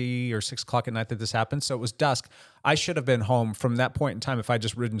 6:30 or 6 o'clock at night that this happened. So it was dusk. I should have been home from that point in time. If I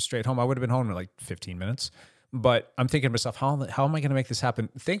just ridden straight home, I would have been home in like 15 minutes. But I'm thinking to myself, how am I going to make this happen?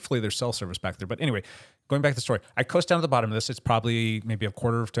 Thankfully, there's cell service back there. But anyway, going back to the story, I coast down to the bottom of this. It's probably maybe a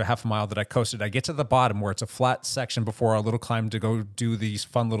quarter to half a mile that I coasted. I get to the bottom where it's a flat section before our little climb to go do these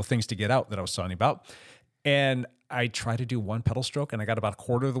fun little things to get out that I was telling you about. And I tried to do one pedal stroke, and I got about a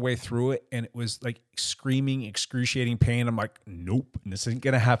quarter of the way through it, and it was like screaming, excruciating pain. I'm like, nope, this isn't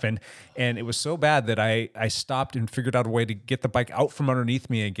going to happen. And it was so bad that I stopped and figured out a way to get the bike out from underneath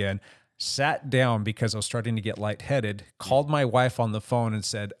me again. Sat down because I was starting to get lightheaded, called my wife on the phone and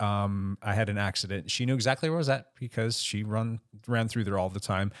said, I had an accident. She knew exactly where I was at because she ran through there all the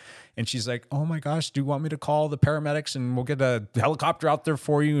time. And she's like, oh my gosh, do you want me to call the paramedics and we'll get a helicopter out there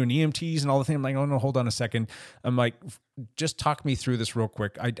for you and EMTs and all the things? I'm like, oh no, hold on a second. I'm like, just talk me through this real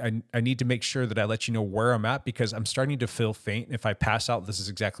quick. I need to make sure that I let you know where I'm at because I'm starting to feel faint. If I pass out, this is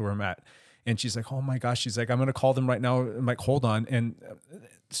exactly where I'm at. And she's like, oh my gosh. She's like, I'm going to call them right now. I'm like, hold on. And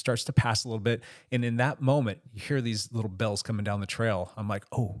starts to pass a little bit. And in that moment, you hear these little bells coming down the trail. I'm like,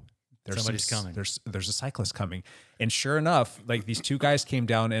 oh, somebody's coming. There's a cyclist coming. And sure enough, like these 2 guys came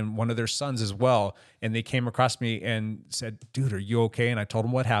down and one of their sons as well. And they came across me and said, dude, are you okay? And I told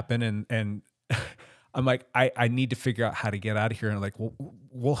them what happened. And I'm like, I need to figure out how to get out of here. And like, well,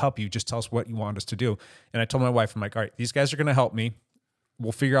 we'll help you. Just tell us what you want us to do. And I told my wife, I'm like, all right, these guys are going to help me.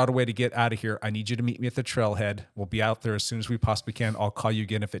 We'll figure out a way to get out of here. I need you to meet me at the trailhead. We'll be out there as soon as we possibly can. I'll call you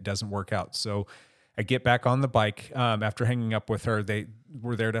again if it doesn't work out. So I get back on the bike. After hanging up with her, they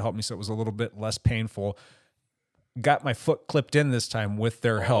were there to help me, so it was a little bit less painful. Got my foot clipped in this time with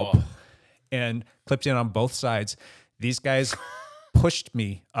their help, and clipped in on both sides. These guys pushed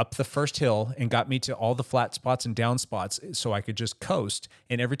me up the first hill and got me to all the flat spots and down spots so I could just coast.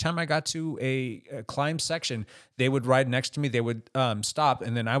 And every time I got to a climb section, they would ride next to me. They would stop,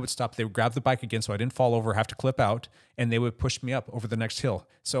 and then I would stop. They would grab the bike again so I didn't fall over, have to clip out, and they would push me up over the next hill.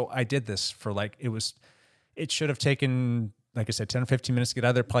 So I did this for it should have taken, like I said, 10 or 15 minutes to get out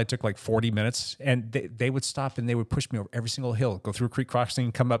of there. Probably took like 40 minutes. And they would stop and they would push me over every single hill, go through a creek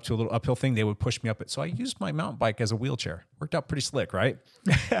crossing, come up to a little uphill thing. They would push me up it. So I used my mountain bike as a wheelchair. Worked out pretty slick, right?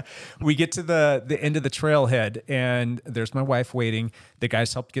 We get to the end of the trailhead and there's my wife waiting. The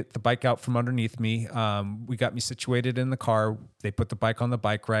guys helped get the bike out from underneath me. We got me situated in the car. They put the bike on the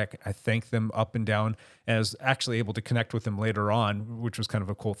bike rack. I thanked them up and down. And I was actually able to connect with them later on, which was kind of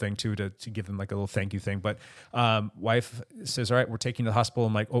a cool thing too, to give them like a little thank you thing. But wife says, all right, we're taking you to the hospital.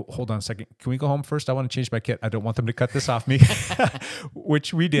 I'm like, oh, hold on a second. Can we go home first? I want to change my kit. I don't want them to cut this off me,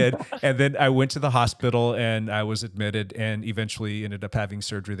 which we did. And then I went to the hospital and I was admitted and eventually ended up having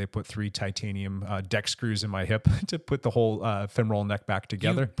surgery. They put 3 titanium deck screws in my hip to put the whole femoral neck back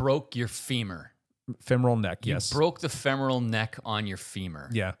together. You broke your femur. Femoral neck, yes. You broke the femoral neck on your femur.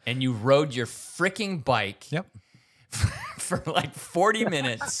 Yeah. And you rode your freaking bike. Yep. For like 40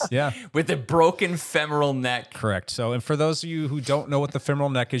 minutes. Yeah. With a broken femoral neck. Correct. So, and for those of you who don't know what the femoral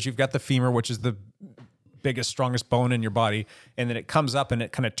neck is, you've got the femur, which is the biggest, strongest bone in your body, and then it comes up and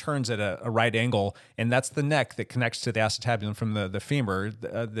it kind of turns at a right angle, and that's the neck that connects to the acetabulum from the femur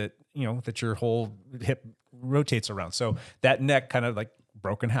that your whole hip rotates around. So that neck kind of like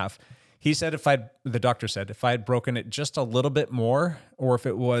broke in half. He said the doctor said if I had broken it just a little bit more, or if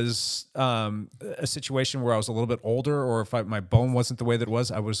it was a situation where I was a little bit older, or if my bone wasn't the way that it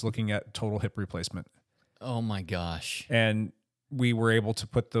was, I was looking at total hip replacement. Oh my gosh. And we were able to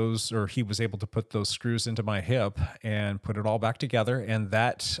put those, or he was able to put those screws into my hip and put it all back together. And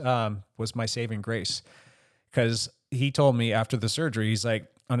that was my saving grace. Because he told me after the surgery, he's like,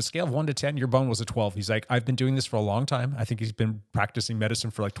 on a scale of 1 to 10, your bone was a 12. He's like, I've been doing this for a long time. I think he's been practicing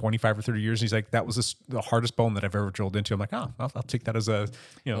medicine for like 25 or 30 years. He's like, that was the hardest bone that I've ever drilled into. I'm like, oh, I'll take that as a,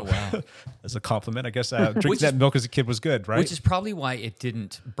 as a compliment. I guess drinking that milk as a kid was good, right? Which is probably why it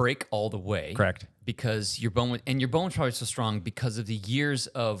didn't break all the way. Correct. Because your bone was probably so strong because of the years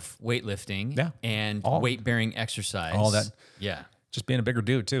of weightlifting and weight-bearing exercise. All that. Yeah. Just being a bigger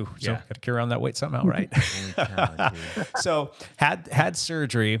dude too. So got to carry around that weight somehow, right? So had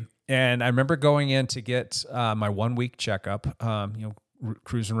surgery, and I remember going in to get my 1 week checkup,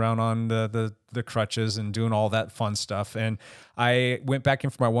 cruising around on the crutches and doing all that fun stuff. And I went back in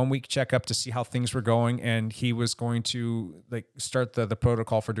for my 1 week checkup to see how things were going. And he was going to like start the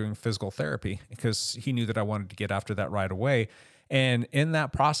protocol for doing physical therapy because he knew that I wanted to get after that right away. And in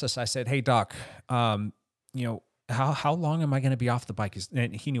that process, I said, hey doc, how long am I going to be off the bike?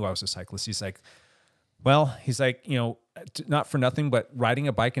 And he knew I was a cyclist. He's like, not for nothing, but riding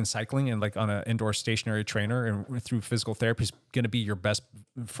a bike and cycling and like on an indoor stationary trainer and through physical therapy is going to be your best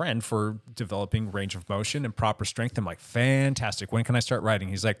friend for developing range of motion and proper strength. I'm like, fantastic. When can I start riding?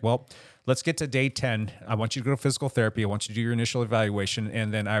 He's like, well, let's get to day 10. I want you to go to physical therapy. I want you to do your initial evaluation,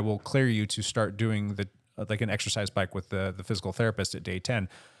 and then I will clear you to start doing like an exercise bike with the physical therapist at day 10.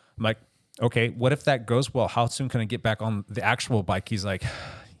 I'm like, okay, what if that goes well? How soon can I get back on the actual bike? He's like,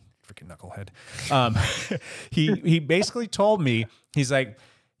 freaking knucklehead. He basically told me, he's like,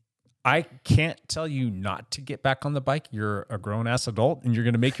 I can't tell you not to get back on the bike. You're a grown ass adult and you're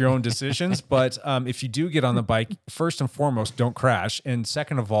going to make your own decisions. But if you do get on the bike, first and foremost, don't crash. And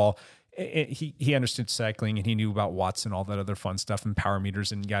second of all, he understood cycling and he knew about watts and all that other fun stuff and power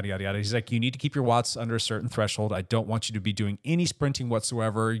meters and yada, yada, yada. He's like, you need to keep your watts under a certain threshold. I don't want you to be doing any sprinting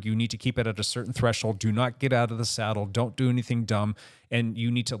whatsoever. You need to keep it at a certain threshold. Do not get out of the saddle. Don't do anything dumb. And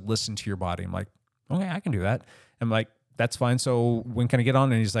you need to listen to your body. I'm like, okay, I can do that. I'm like, that's fine. So when can I get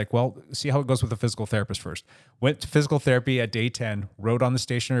on? And he's like, well, see how it goes with the physical therapist first. Went to physical therapy at day 10, rode on the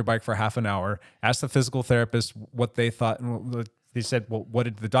stationary bike for half an hour, asked the physical therapist what they thought. And they said, well, what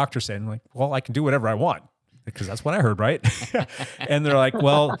did the doctor say? And I'm like, well, I can do whatever I want because that's what I heard, right? And they're like,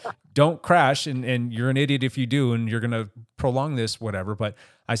 well, don't crash. And you're an idiot if you do, and you're going to prolong this, whatever. But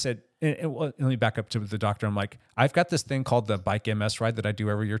I said, Well, let me back up to the doctor. I'm like, I've got this thing called the Bike MS ride that I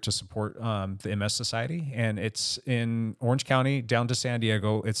do every year to support the MS Society. And it's in Orange County down to San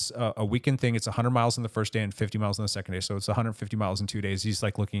Diego. It's a weekend thing. It's 100 miles on the first day and 50 miles on the second day. So it's 150 miles in 2 days. He's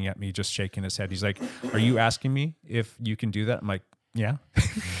like looking at me, just shaking his head. He's like, are you asking me if you can do that? I'm like, yeah.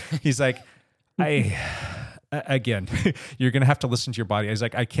 He's like, again, you're going to have to listen to your body. I was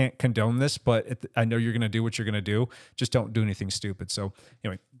like, I can't condone this, but I know you're going to do what you're going to do. Just don't do anything stupid. So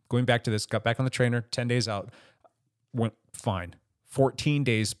anyway, going back to this, got back on the trainer, 10 days out, went fine. 14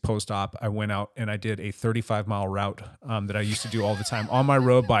 days post-op, I went out and I did a 35-mile route that I used to do all the time on my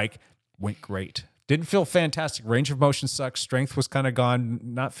road bike. Went great. Didn't feel fantastic. Range of motion sucks. Strength was kind of gone.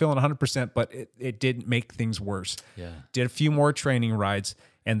 Not feeling 100%, but it didn't make things worse. Yeah. Did a few more training rides.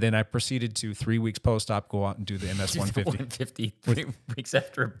 And then I proceeded to 3 weeks post-op, go out and do the MS 150. 150 3 weeks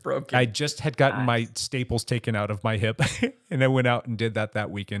after it broke. I just had gotten my staples taken out of my hip, and I went out and did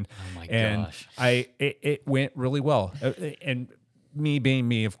that weekend. Oh my and gosh! It went really well. And me being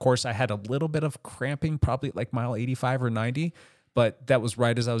me, of course, I had a little bit of cramping, probably at like mile 85 or 90. But that was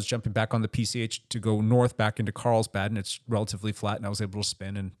right as I was jumping back on the PCH to go north back into Carlsbad, and it's relatively flat, and I was able to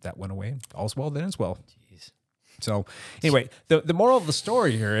spin, and that went away. All's well then as well. So anyway, the moral of the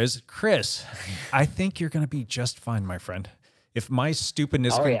story here is, Chris, I think you're going to be just fine, my friend. If my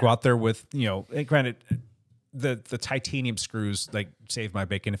stupidness can go out there with, granted, the titanium screws like saved my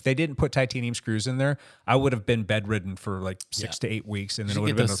bacon. If they didn't put titanium screws in there, I would have been bedridden for like 6 to 8 weeks, and then it would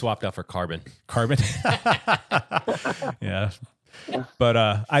have been swapped out for carbon. Yeah.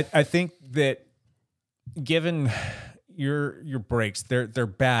 But I think that given your breaks, they're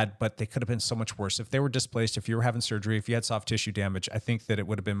bad, but they could have been so much worse. If they were displaced, if you were having surgery, if you had soft tissue damage, I think that it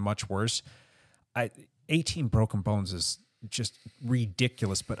would have been much worse. 18 broken bones is just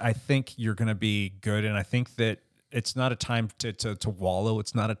ridiculous, but I think you're going to be good. And I think that it's not a time to wallow.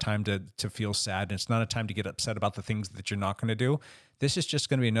 It's not a time to feel sad. And it's not a time to get upset about the things that you're not going to do. This is just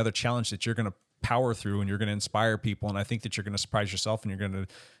going to be another challenge that you're going to power through, and you're going to inspire people. And I think that you're going to surprise yourself, and you're going to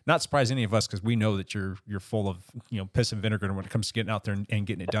not surprise any of us, because we know that you're full of piss and vinegar when it comes to getting out there and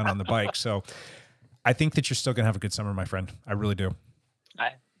getting it done on the bike. So I think that you're still going to have a good summer, my friend. I really do.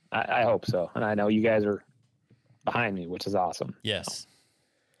 I hope so, and I know you guys are behind me, which is awesome. Yes.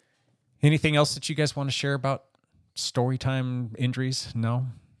 Anything else that you guys want to share about story time injuries? No.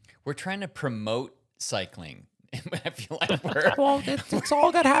 We're trying to promote cycling. I feel like we're well. It's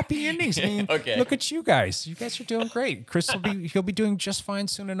all got happy endings. I mean, okay. Look at you guys. You guys are doing great. Chris he'll be doing just fine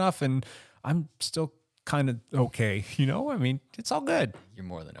soon enough, and I'm still kind of okay. I mean, it's all good. You're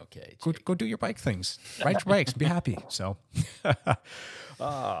more than okay. Go do your bike things. Ride your bikes. Be happy. So,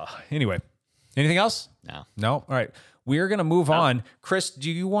 anyway, anything else? No. All right. We are going to move on. Chris, do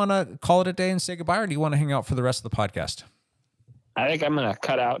you want to call it a day and say goodbye, or do you want to hang out for the rest of the podcast? I think I'm going to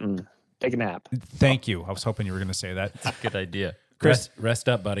cut out and take a nap. Thank you. I was hoping you were going to say that. That's a good idea. Chris, rest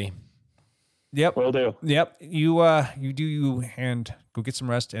up, buddy. Yep. Will do. Yep. You do you, and go get some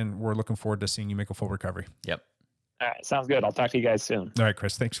rest, and we're looking forward to seeing you make a full recovery. Yep. All right. Sounds good. I'll talk to you guys soon. All right,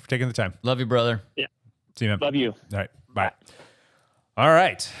 Chris. Thanks for taking the time. Love you, brother. Yeah. See you, man. Love you. All right. Bye. All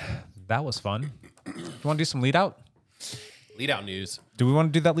right. That was fun. You want to do some lead out? Lead out news. Do we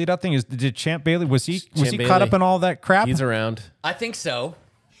want to do that lead out thing? Did Champ Bailey, was he Bailey, caught up in all that crap? He's around. I think so.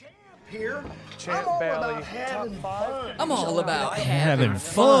 Here, I'm all about having fun. I'm all about having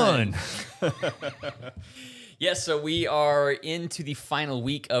fun. Yes, so we are into the final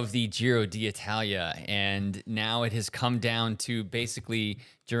week of the Giro d'Italia, and now it has come down to basically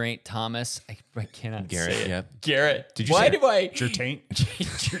Geraint Thomas. I cannot Garrett, say it. yeah. Garrett. Did you Why say do I? Geraint?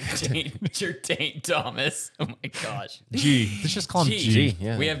 Geraint Thomas. Oh my gosh. G. Let's just call him G.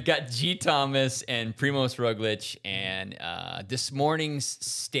 Yeah. We have got G Thomas and Primoz Roglic, and this morning's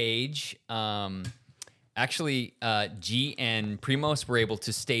stage, actually, G and Primoz were able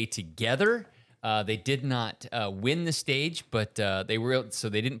to stay together. They did not win the stage, but they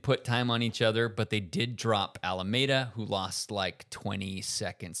didn't put time on each other, but they did drop Alameda, who lost like 20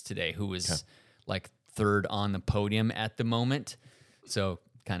 seconds today, who was like third on the podium at the moment. So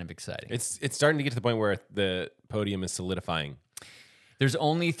kind of exciting. It's starting to get to the point where the podium is solidifying. There's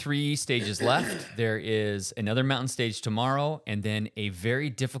only 3 stages left. There is another mountain stage tomorrow, and then a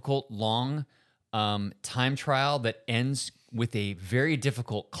very difficult, long time trial that ends with a very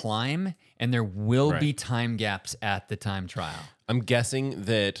difficult climb, and there will be time gaps at the time trial. I'm guessing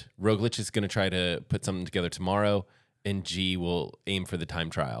that Roglic is going to try to put something together tomorrow, and G will aim for the time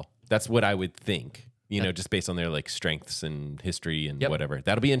trial. That's what I would think, just based on their like strengths and history and whatever.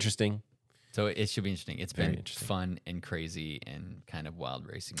 That'll be interesting. So it should be interesting. It's Very been interesting. fun and crazy and kind of wild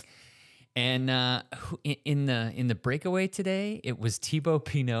racing. And in the breakaway today, it was Thibaut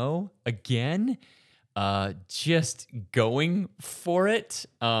Pinot again, just going for it.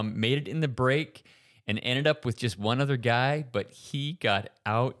 Made it in the break and ended up with just one other guy, but he got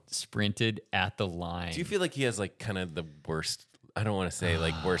out sprinted at the line. Do you feel like he has like kind of the worst? I don't want to say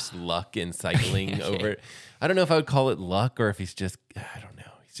like worst luck in cycling over. I don't know if I would call it luck or if he's just. I don't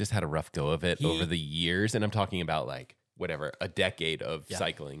know. He's just had a rough go of it over the years, and I'm talking about like. Whatever, a decade of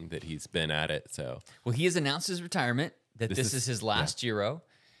cycling that he's been at it. So, well, he has announced his retirement, that this is his last Giro.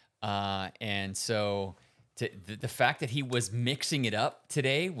 And so the fact that he was mixing it up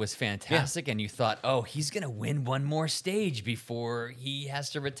today was fantastic. And you thought, oh, he's going to win one more stage before he has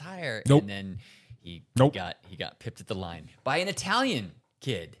to retire. Nope. And then he got pipped at the line by an Italian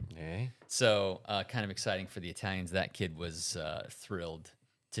kid. Okay. So kind of exciting for the Italians. That kid was thrilled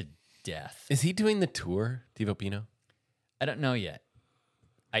to death. Is he doing the tour, Thibaut Pinot? I don't know yet.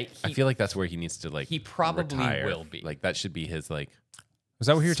 I feel like that's where he needs to like. He probably retire. will be. Like that should be his like. Was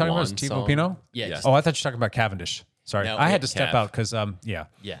that what you were talking about? Swan Thibaut song? Pinot? Yeah. Yeah. just- Oh, I thought you were talking about Cavendish. Sorry, No, I had yeah, to step Cav. out because Yeah.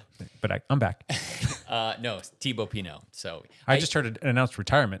 but I'm back. No, it's Thibaut Pinot. So I just heard an announced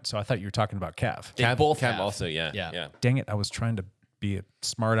retirement, so I thought you were talking about Cav. they both Cab have. also, yeah. Yeah. Dang it! I was trying to be a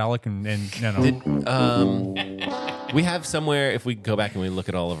smart aleck and no. We have somewhere, if we go back and we look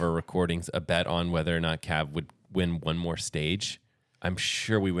at all of our recordings, a bet on whether or not Cav would win one more stage. I'm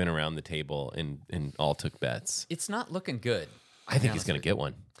sure we went around the table and all took bets. It's not looking good. I think he's going to get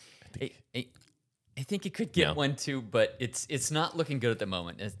one. I think he could get one too, but it's not looking good at the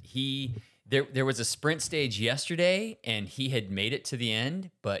moment. There was a sprint stage yesterday, and he had made it to the end,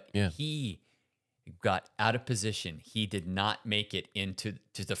 but he got out of position. He did not make it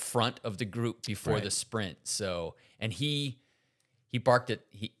to the front of the group before the sprint. So, and he barked at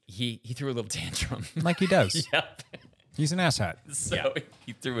he threw a little tantrum like he does. Yep. He's an asshat. So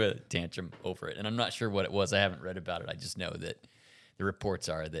he threw a tantrum over it, and I'm not sure what it was. I haven't read about it. I just know that the reports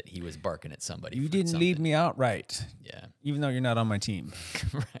are that he was barking at somebody. You for didn't something. lead me out right. Yeah. Even though you're not on my team.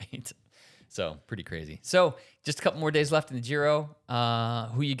 Right. So pretty crazy. So just a couple more days left in the Giro.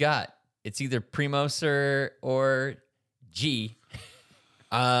 Who you got? It's either Primoz or G.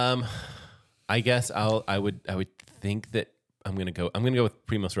 I guess I would think that I'm gonna go with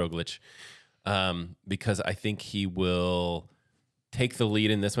Primoz Roglic, because I think he will take the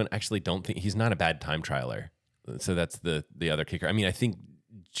lead in this one. Actually, don't think he's not a bad time trialer. So that's the other kicker. I mean, I think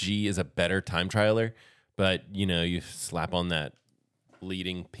G is a better time trialer, but you slap on that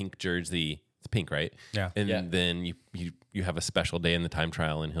leading pink jersey. It's pink, right? Yeah. And then you have a special day in the time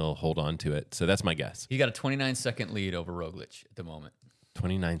trial, and he'll hold on to it. So that's my guess. He got a 29-second lead over Roglic at the moment,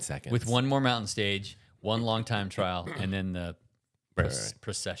 29 seconds with one more mountain stage, one long time trial, and then the Right.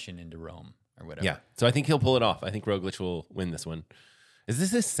 procession into Rome or whatever. Yeah. So I think he'll pull it off. I think Roglic will win this one. Is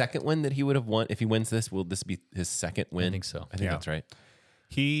this his second win that he would have won? If he wins this, will this be his second win? I think so. I think that's right.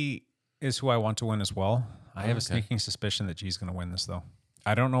 He is who I want to win as well. I have a sneaking suspicion that G's going to win this, though.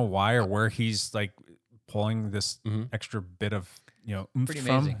 I don't know why or where he's like pulling this extra bit of oomph Pretty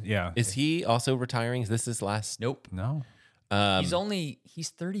from. amazing. Yeah. Is he also retiring? Is this his last? Nope. No. He's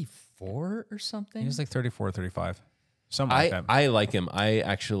 34 or something. He was like 34, 35. Something like that. I like him. I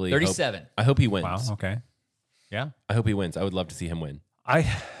actually 37. I hope he wins. Wow. Okay. Yeah. I hope he wins. I would love to see him win.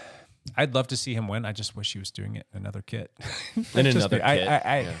 I'd love to see him win. I just wish he was doing it in another kit. In another kit.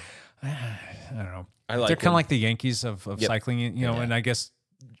 I don't know. I like They're kind him. of like the Yankees of cycling, Yeah. and I guess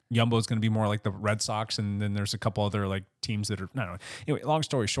Jumbo is going to be more like the Red Sox, and then there's a couple other like teams that are, I don't know. Anyway, long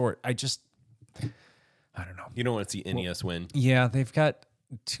story short, I don't know. You don't want to see Ineos win. Yeah, they've got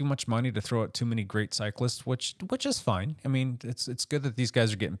too much money to throw at too many great cyclists, which is fine. I mean, it's good that these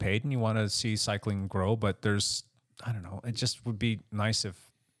guys are getting paid, and you want to see cycling grow. But I don't know. It just would be nice if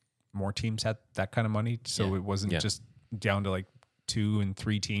more teams had that kind of money, so it wasn't just down to like 2 and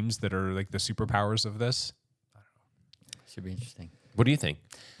 3 teams that are like the superpowers of this. Should be interesting. What do you think?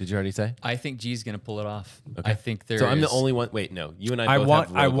 Did you already say? I think G's going to pull it off. Okay. I think So I'm the only one. Wait, no. You and I both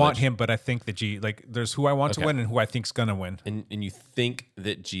have I want Roglic. him, but I think that G, like, there's who I want to win and who I think's gonna win. And you think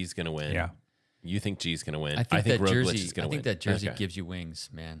that G's going to win. Yeah. You think G's going to win. I think that Roglic jersey. is going I to win. think that jersey Okay. gives you wings,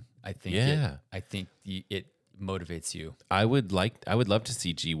 man. I think. Yeah. It motivates you. I would love to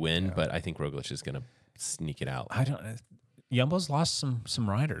see G win, but I think Roglic is going to sneak it out. I don't. Jumbo's lost some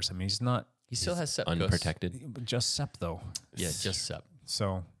riders. I mean, he's not He still has Sepp Kuss. Unprotected. just Sepp though. Yeah, just Sepp.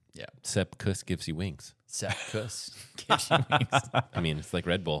 So Yeah, Sepp Kuss gives you wings. Sepp Kuss gives you wings. I mean, it's like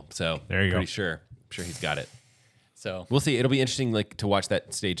Red Bull. So There you go. pretty sure. I'm sure he's got it. So We'll see. It'll be interesting, like, to watch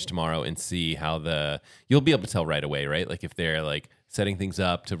that stage tomorrow and see how you'll be able to tell right away, right? Like if they're like setting things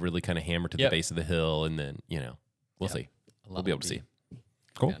up to really kind of hammer to the Yep. base of the hill, and then we'll see. a lot We'll be able will to see.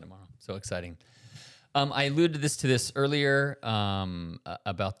 cool. down tomorrow. So exciting. I alluded to this earlier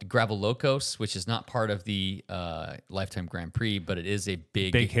about the Gravel Locos, which is not part of the Lifetime Grand Prix, but it is a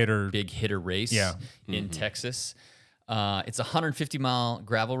big hitter race in Texas. It's a 150-mile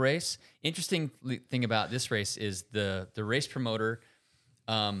gravel race. Interesting thing about this race is the race promoter,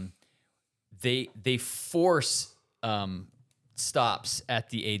 they force stops at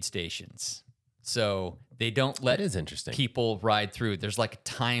the aid stations, so they don't let people ride through. There's like a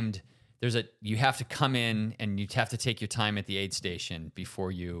timed. You have to come in and you have to take your time at the aid station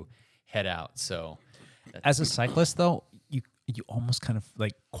before you head out. So, as a cyclist, though, you almost kind of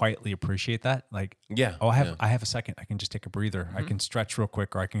like quietly appreciate that. Like, I have a second. I can just take a breather. I can stretch real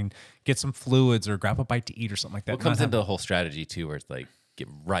quick, or I can get some fluids, or grab a bite to eat, or something like that. What comes into the whole strategy too, where it's like get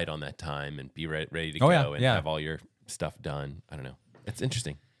right on that time and be ready to go and have all your stuff done. I don't know. It's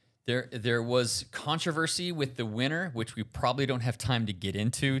interesting. There was controversy with the winner, which we probably don't have time to get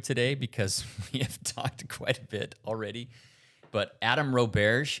into today because we have talked quite a bit already. But Adam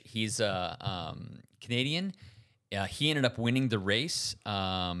Roberge, he's a Canadian. He ended up winning the race.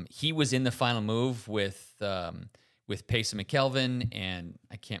 He was in the final move with Payson McKelvin, and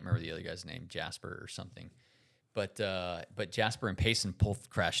I can't remember the other guy's name, Jasper or something. But Jasper and Payson both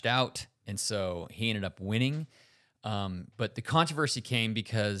crashed out, and so he ended up winning. But the controversy came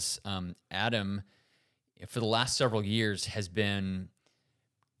because Adam, for the last several years, has been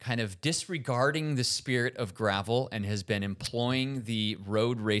kind of disregarding the spirit of gravel and has been employing the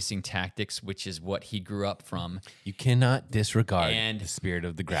road racing tactics, which is what he grew up from. You cannot disregard the spirit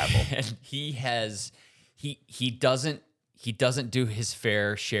of the gravel. And he doesn't do his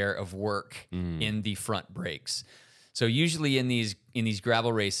fair share of work in the front brakes. So usually in these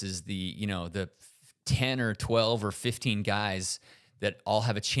gravel races, the 10 or 12 or 15 guys that all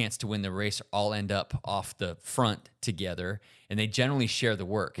have a chance to win the race all end up off the front together, and they generally share the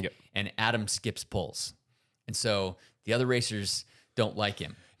work. Yep. And Adam skips pulls. And so the other racers don't like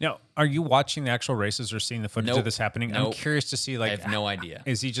him. Now, are you watching the actual races or seeing the footage of this happening? Nope. I'm curious to see, like, I have no idea.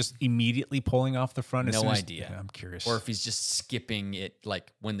 Is he just immediately pulling off the front? No idea. I'm curious. Or if he's just skipping it,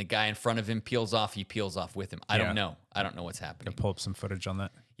 like when the guy in front of him peels off, he peels off with him. I don't know. I don't know what's happening. Pull up some footage on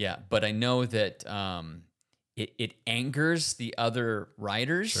that. Yeah, but I know that it angers the other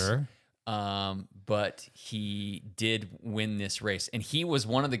riders. Sure. But he did win this race. And he was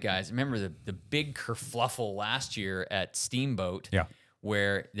one of the guys. Remember the big kerfluffle last year at Steamboat? Yeah.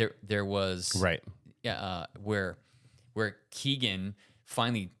 Where there was where Keegan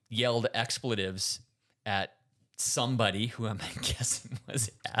finally yelled expletives at somebody who I'm guessing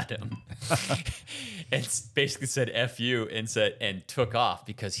was Adam, and basically said "F you" and took off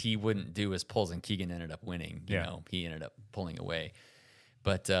because he wouldn't do his pulls, and Keegan ended up winning. You know, he ended up pulling away.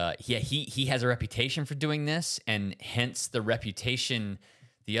 But he has a reputation for doing this, and hence the reputation.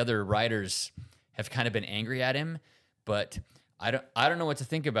 The other riders have kind of been angry at him, but I don't know what to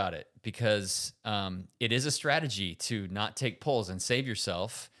think about it because it is a strategy to not take pulls and save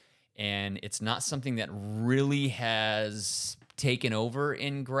yourself, and it's not something that really has taken over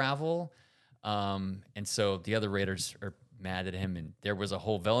in gravel. And so the other riders are mad at him, and there was a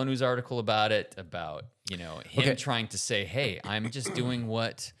whole Velo News article about it, about him trying to say, "Hey, I'm just doing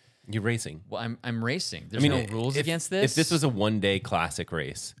what you're racing." Well, I'm racing. There's no rules against this. If this was a one-day classic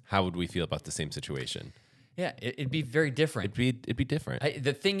race, how would we feel about the same situation? Yeah, it'd be very different. It'd be different.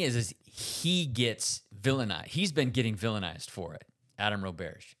 The thing is he gets villainized. He's been getting villainized for it. Adam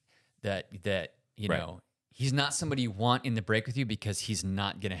Roberge, that know he's not somebody you want in the break with you because he's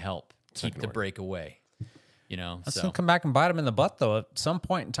not going to help keep the break away. That's going to come back and bite him in the butt, though. At some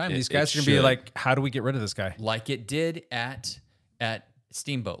point in time, these guys are going to be like, how do we get rid of this guy? Like it did at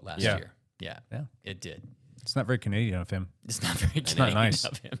Steamboat last year. Yeah, it did. It's not very Canadian of him. It's not very it's Canadian not nice.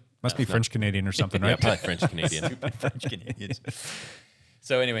 of him. Must be French Canadian or something, right? Probably French Canadian. Stupid French Canadians.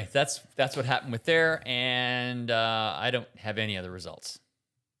 So anyway, that's what happened with there, and I don't have any other results.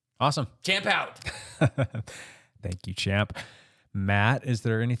 Awesome. Champ out. Thank you, Champ. Matt, is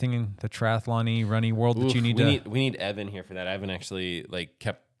there anything in the triathlon-y, runny world that you need We need Evan here for that. I haven't actually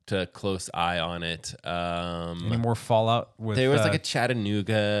kept a close eye on it. Any more fallout with? There was like a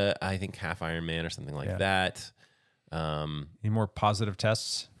Chattanooga, I think half Ironman or something like that. Any more positive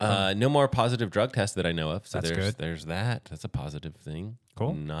tests? No more positive drug tests that I know of. So that's good. There's that. That's a positive thing.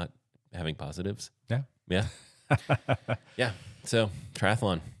 Cool. Not having positives. Yeah. Yeah. So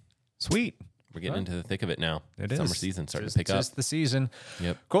triathlon. Sweet. We're getting into the thick of it now. It is. Summer season starting to pick up. It's the season.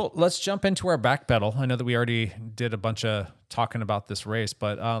 Yep. Cool. Let's jump into our back pedal. I know that we already did a bunch of talking about this race,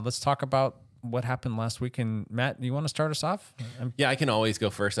 but let's talk about what happened last week. And Matt, do you want to start us off? Yeah, I can always go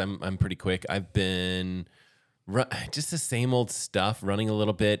first. I'm pretty quick. I've been Just the same old stuff, running a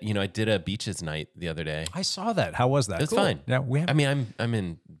little bit. I did a beaches night the other day. I saw that. How was that? It was fine. Yeah, I'm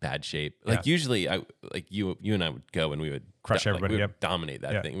in bad shape. Like usually, you and I would go and we would crush everybody. We would dominate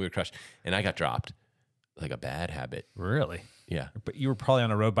that thing. We would crush, and I got dropped like a bad habit. Really? Yeah. But you were probably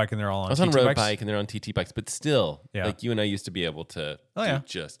on a road bike and they're all on. I was on a TT road bikes? bike and they're on TT bikes, but still, Yeah. like you and I used to be able to do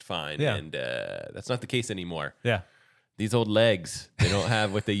just fine, Yeah. and that's not the case anymore. Yeah. These old legs, they don't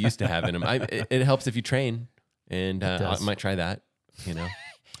have what they used to have in them. It helps if you train, and I might try that.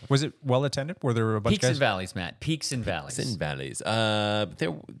 Was it well attended? Were there a bunch Peaks of and guys? valleys, Matt. Peaks and valleys. Peaks and valleys.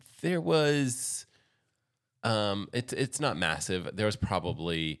 There was, it's not massive. There was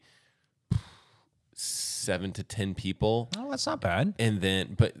probably 7 to 10 people, Oh, that's not bad. and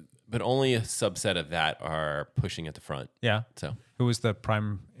then but only a subset of that are pushing at the front. Yeah. So Who was the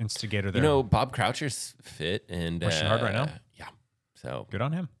prime instigator there? Bob Croucher's fit and Pushing hard right now? Yeah. So Good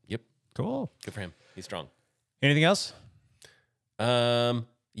on him. Yep. Cool. Good for him. He's strong. Anything else? Yeah,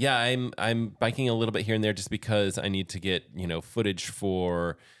 I'm biking a little bit here and there just because I need to get footage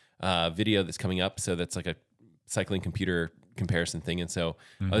for video that's coming up. So that's like a cycling computer comparison thing. And so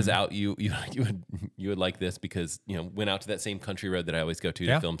I was out. You would like this because went out to that same country road that I always go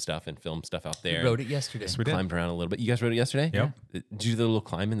to film stuff out there. We rode it yesterday. We did. Climbed around a little bit. You guys rode it yesterday? Yeah. Did you do the little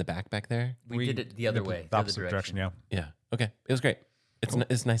climb in the back there? We did it the other way, The opposite direction. Yeah. Yeah. Okay. It was great.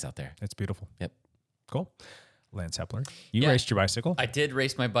 It's nice out there. It's beautiful. Yep. Cool. Lance Hepler, you Yeah. raced your bicycle. I did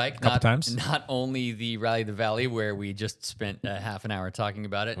race my bike. Couple times. Not only the Rally of the Valley, where we just spent a half an hour talking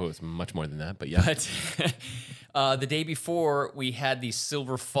about it. Oh, it's much more than that, but yeah. But the day before, we had the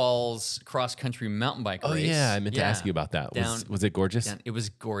Silver Falls cross country mountain bike race. Oh yeah, I meant to ask you about that. Was it gorgeous? It was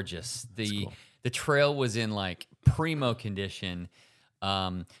gorgeous. Cool. The trail was in like primo condition.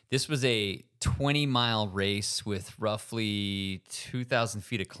 This was a 20-mile race with roughly 2,000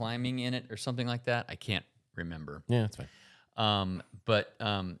 feet of climbing in it or something like that. I can't remember. Yeah, that's fine. But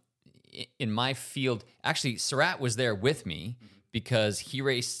in my field, actually, Sarrett was there with me because he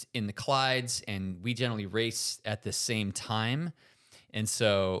raced in the Clydes, and we generally race at the same time. And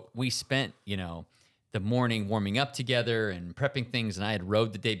so we spent, the morning warming up together and prepping things, and I had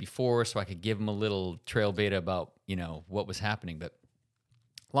rode the day before so I could give him a little trail beta about, what was happening. But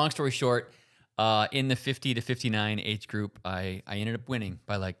long story short, in the 50 to 59 age group, I ended up winning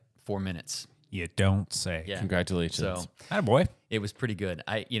by like 4 minutes. You don't say. Yeah. Congratulations. So Attaboy. it was pretty good.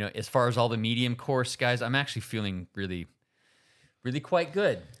 As far as all the medium course guys, I'm actually feeling really, really quite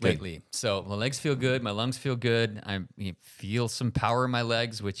good lately. So my legs feel good. My lungs feel good. I feel some power in my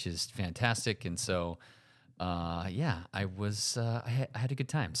legs, which is fantastic. And so, I had a good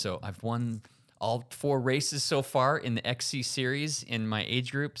time. So I've won all 4 races so far in the XC series in my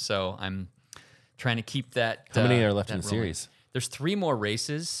age group. So I'm trying to keep that. How many are left that in the rolling. series? There's 3 more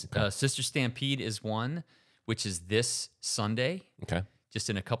races. Sister Stampede is one, which is this Sunday, Okay. just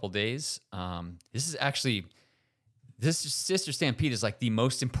in a couple days. This Sister Stampede is like the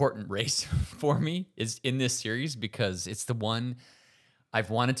most important race for me is in this series because it's the one I've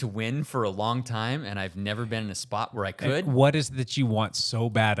wanted to win for a long time, and I've never been in a spot where I could. What is it that you want so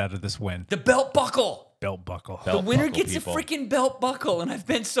bad out of this win? The belt buckle. Belt buckle. The winner buckle, gets people. a freaking belt buckle, and I've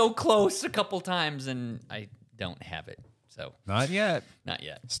been so close a couple times, and I don't have it. So Not yet. not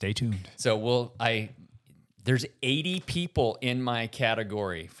yet. Stay tuned. So there's 80 people in my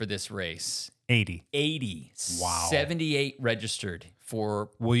category for this race. 80. 80. Wow. 78 registered for.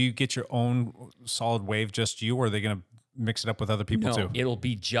 Will you get your own solid wave, just you, or are they going to mix it up with other people No, too? it'll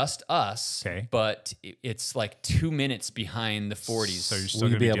be just us. Okay. But it's like 2 minutes behind the 40s. So you're still Will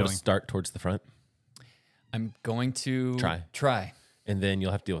you going to be be able dealing. to start towards the front? I'm going to Try. And then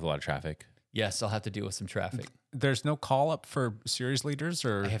you'll have to deal with a lot of traffic. Yes, I'll have to deal with some traffic. There's no call up for series leaders,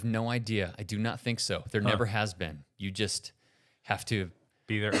 or I have no idea. I do not think so. There never has been. You just have to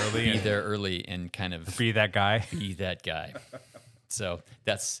be there early. be and there early and kind of Be that guy. be that guy. So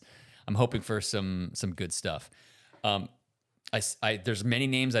I'm hoping for some good stuff. There's many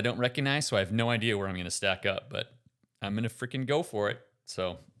names I don't recognize, so I have no idea where I'm going to stack up, but I'm going to freaking go for it.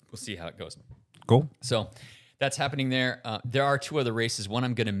 So we'll see how it goes. Cool. So that's happening there. There are 2 other races. One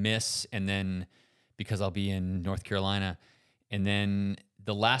I'm going to miss, and then because I'll be in North Carolina, and then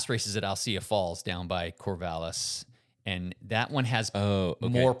the last race is at Alcea Falls down by Corvallis, and that one has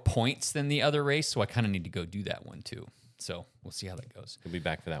more points than the other race, so I kind of need to go do that one too. So we'll see how that goes. You'll be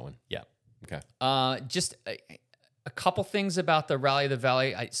back for that one. Yeah. Okay. Just a couple things about the Rally of the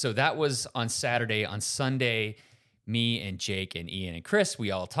Valley. So that was on Saturday. On Sunday, me and Jake and Ian and Chris,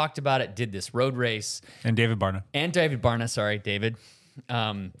 we all talked about it, did this road race. And David Barna. Sorry, David.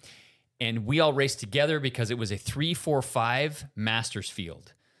 And we all raced together because it was a 3-4-5 Masters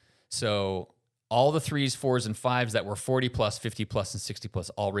field. So all the 3s, 4s, and 5s that were 40 plus, 50 plus, and 60 plus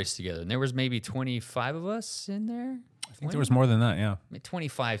all raced together. And there was maybe 25 of us in there. I think there was more than that, yeah.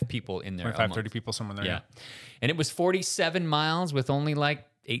 25 people in there. 25, 30 people, somewhere in there. Yeah. And it was 47 miles with only like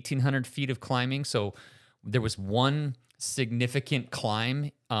 1,800 feet of climbing. So there was one significant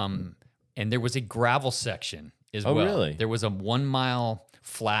climb, and there was a gravel section as well. Oh, really? There was a 1 mile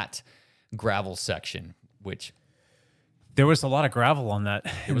flat gravel section, which... There was a lot of gravel on that.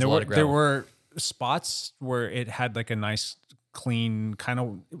 There was a lot of gravel. There were spots where it had like a nice, clean, kind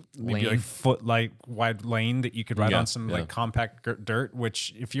of maybe Lane. like foot like wide lane that you could ride Yeah, on some yeah. like compact dirt.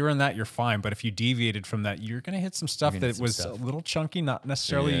 Which, if you're in that, you're fine. But if you deviated from that, you're going to hit some stuff gonna hit that some was stuff. a little chunky, not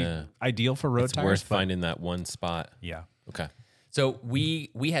necessarily Yeah. ideal for road It's tires. worth but- finding that one spot. Yeah. Okay. So we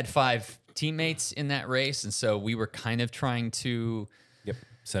had 5 teammates in that race, and so we were kind of trying to... Yep.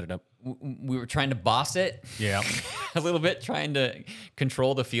 Set it up. We were trying to boss it Yeah. a little bit, trying to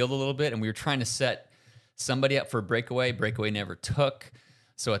control the field a little bit, and we were trying to set somebody up for a breakaway. Breakaway never took,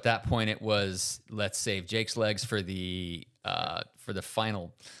 so at that point it was, let's save Jake's legs for the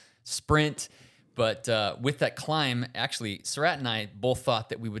final sprint. But with that climb, actually, Sarrett and I both thought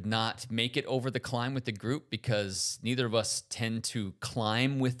that we would not make it over the climb with the group because neither of us tend to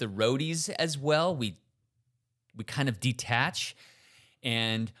climb with the roadies as well. We kind of detach,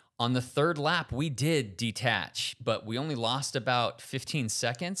 and on the third lap, we did detach, but we only lost about 15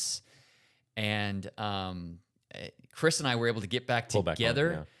 seconds. And Chris and I were able to get back Pull back on,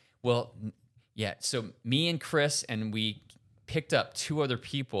 together. yeah. Well, yeah. So me and Chris, and we picked up 2 other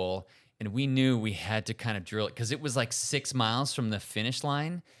people, and we knew we had to kind of drill it because it was like 6 miles from the finish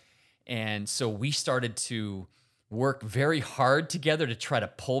line. And so we started to work very hard together to try to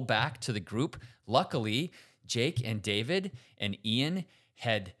pull back to the group. Luckily, Jake and David and Ian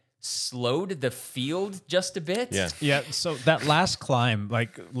had slowed the field just a bit. Yeah. Yeah. So that last climb,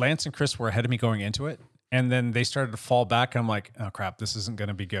 like Lance and Chris were ahead of me going into it. And then they started to fall back. And I'm like, oh crap, this isn't going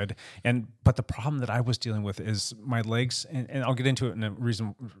to be good. But the problem that I was dealing with is my legs, and I'll get into it in the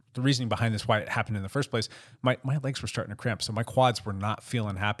reasoning behind this, why it happened in the first place. My legs were starting to cramp. So my quads were not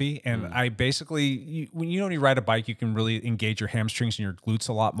feeling happy. And I basically, when you ride a bike, you can really engage your hamstrings and your glutes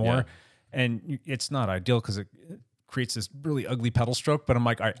a lot more. Yeah. And it's not ideal because it creates this really ugly pedal stroke, but I'm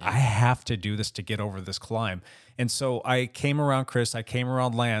like, I have to do this to get over this climb. And so I came around Chris, I came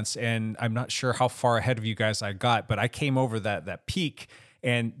around Lance, and I'm not sure how far ahead of you guys I got, but I came over that peak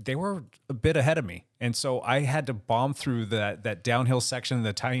and they were a bit ahead of me. And so I had to bomb through that downhill section,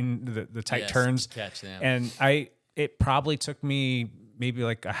 the tight Yes, turns. catch them. And it probably took me maybe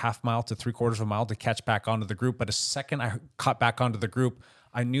like a half mile to 3/4 of a mile to catch back onto the group. But a second I caught back onto the group,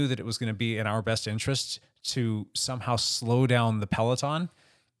 I knew that it was going to be in our best interest to somehow slow down the peloton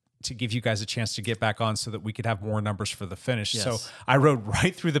to give you guys a chance to get back on so that we could have more numbers for the finish. Yes. So I rode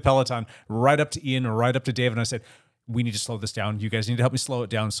right through the peloton, right up to Ian, right up to David, and I said, we need to slow this down. You guys need to help me slow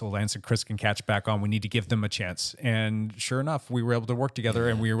it down so Lance and Chris can catch back on. We need to give them a chance. And sure enough, we were able to work together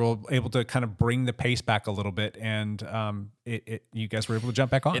and we were able to kind of bring the pace back a little bit. And you guys were able to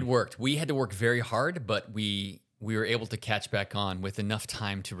jump back on. It worked. We had to work very hard, but we were able to catch back on with enough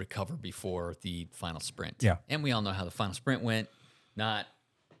time to recover before the final sprint. Yeah. And we all know how the final sprint went. Not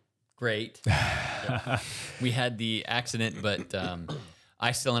great. We had the accident, but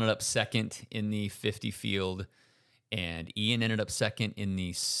I still ended up second in the 50 field, and Ian ended up second in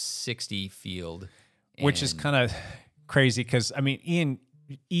the 60 field. Which is And- kind of crazy because, I mean, Ian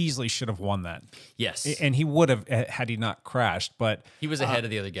easily should have won that. Yes. And he would have had he not crashed, but He was ahead of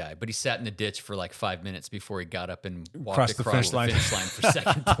the other guy, but he sat in the ditch for like 5 minutes before he got up and walked Crossed across the finish line. for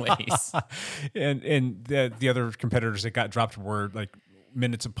second place. and the other competitors that got dropped were like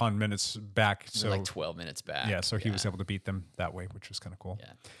minutes upon minutes back. So So like 12 minutes back. yeah, so he was able to beat them that way, which was kind of cool.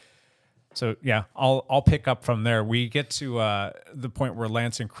 Yeah. So yeah, I'll pick up from there. We get to the point where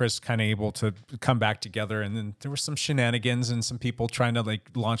Lance and Chris kind of able to come back together, and then there were some shenanigans and some people trying to like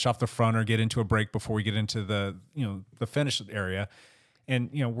launch off the front or get into a break before we get into the finish area,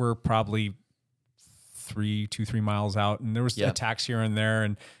 and we're probably 3 miles out, and there was Yep. attacks here and there,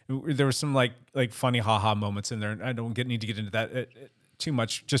 and there was some like funny haha moments in there. And I don't need to get into that. Too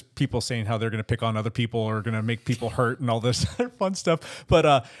much, just people saying how they're going to pick on other people or going to make people hurt and all this fun stuff.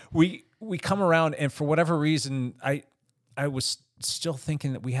 But we come around, and for whatever reason, I was still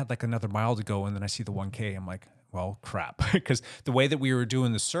thinking that we had like another mile to go, and then I see the 1K. I'm like, well, crap, because the way that we were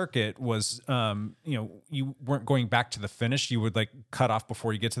doing the circuit was, you weren't going back to the finish. You would like cut off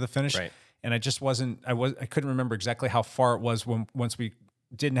before you get to the finish, Right. and I just wasn't. I couldn't remember exactly how far it was once we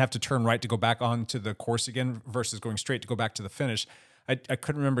didn't have to turn right to go back onto the course again versus going straight to go back to the finish. I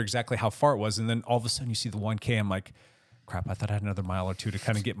couldn't remember exactly how far it was. And then all of a sudden you see the 1K. I'm like, crap, I thought I had another mile or two to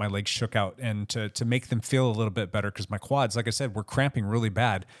kind of get my legs shook out and to make them feel a little bit better because my quads, like I said, were cramping really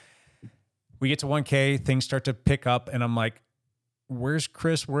bad. We get to 1K, things start to pick up, and I'm like, where's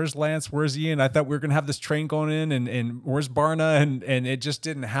Chris? Where's Lance? Where's Ian? I thought we were going to have this train going in, and where's Barna? And it just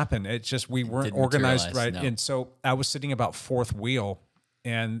didn't happen. It just, we weren't organized right. No. And so I was sitting about fourth wheel,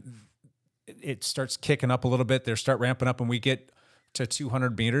 and it starts kicking up a little bit. They start ramping up, and we get to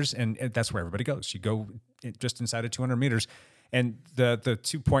 200 meters, and that's where everybody goes. You go just inside of 200 meters, and the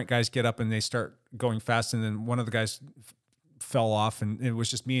 2-point guys get up, and they start going fast, and then one of the guys fell off, and it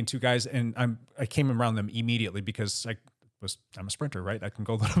was just me and two guys, and I came around them immediately because I'm a sprinter, right? I can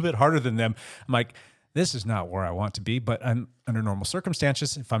go a little bit harder than them. I'm like, this is not where I want to be, but I'm under normal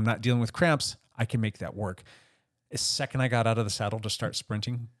circumstances. If I'm not dealing with cramps, I can make that work. The second I got out of the saddle to start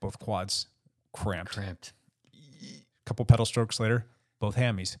sprinting, both quads cramped. Couple pedal strokes later, both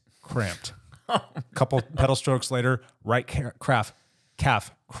hammies cramped. Couple pedal strokes later, right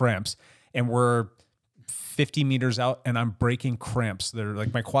calf cramps. And we're 50 meters out, and I'm breaking cramps. They're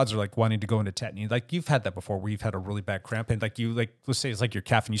like, my quads are like wanting to go into tetany. Like, you've had that before where you've had a really bad cramp, and let's say it's like your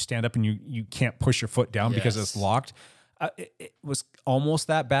calf, and you stand up and you can't push your foot down because it's locked. It was almost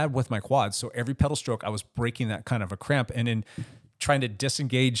that bad with my quads. So every pedal stroke, I was breaking that kind of a cramp, and in trying to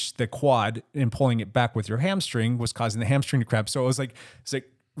disengage the quad and pulling it back with your hamstring was causing the hamstring to cramp. So it's like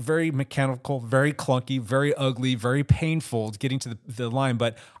very mechanical, very clunky, very ugly, very painful getting to the line.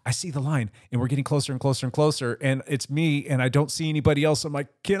 But I see the line, and we're getting closer and closer and closer, and it's me, and I don't see anybody else. I'm like,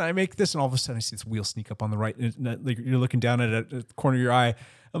 can I make this? And all of a sudden I see this wheel sneak up on the right, and like, you're looking down at it at the corner of your eye.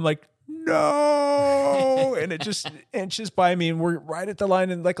 I'm like, no. And it just inches by me, and we're right at the line,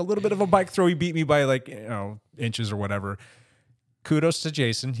 and like a little bit of a bike throw. He beat me by inches or whatever. Kudos to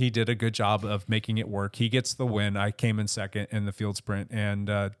Jason. He did a good job of making it work. He gets the win. I came in second in the field sprint and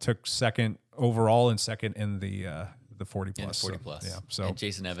took second overall and second in the 40 plus. 40 plus. Yeah. So and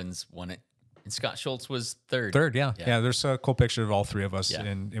Jason Evans won it, and Scott Schultz was third. Yeah. There's a cool picture of all three of us,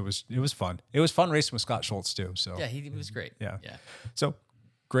 and it was fun. It was fun racing with Scott Schultz too. So yeah, he was great. Yeah. So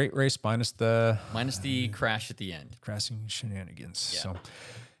great race minus the crash at the end. Crashing shenanigans. Yeah. So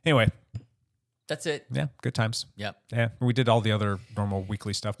anyway. That's it. Yeah, good times. Yep. Yeah, we did all the other normal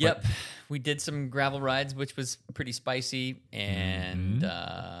weekly stuff. Yep. We did some gravel rides, which was pretty spicy, and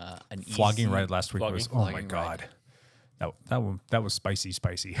an flogging easy ride last week was, oh my God. That was spicy.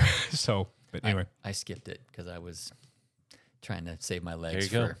 So, but anyway. I skipped it because I was trying to save my legs.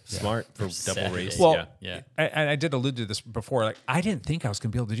 There you go. Smart for double Saturday. race. Well, yeah. I did allude to this before. Like, I didn't think I was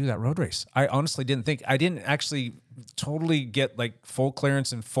going to be able to do that road race. I honestly didn't think. I didn't actually totally get like full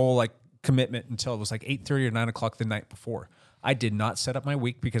clearance and full like commitment until it was like 8:30 or 9 o'clock the night before. I did not set up my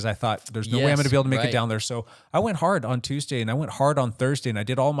week because I thought there's no way I'm going to be able to make it down there. So I went hard on Tuesday, and I went hard on Thursday, and I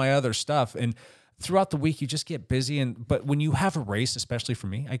did all my other stuff. And throughout the week, you just get busy. But when you have a race, especially for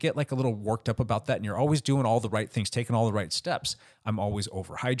me, I get like a little worked up about that. And you're always doing all the right things, taking all the right steps. I'm always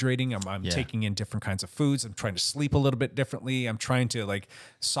overhydrating. I'm taking in different kinds of foods. I'm trying to sleep a little bit differently. I'm trying to like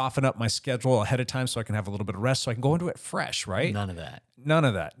soften up my schedule ahead of time so I can have a little bit of rest, so I can go into it fresh, right? None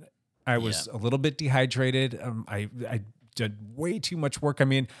of that. I was a little bit dehydrated. I did way too much work. I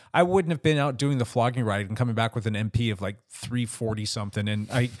mean, I wouldn't have been out doing the flogging ride and coming back with an MP of like 340 something. And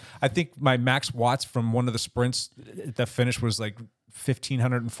I think my max watts from one of the sprints at the finish was like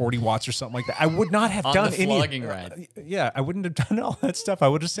 1,540 watts or something like that. I would not have done the flogging ride. Yeah, I wouldn't have done all that stuff. I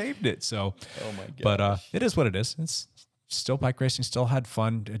would have saved it. So, oh my god. But it is what it is. It's still bike racing. Still had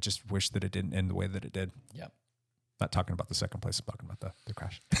fun. I just wish that it didn't end the way that it did. Yep. Not talking about the second place. I'm talking about the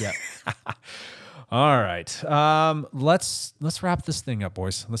crash. Yeah. All right. Let's wrap this thing up,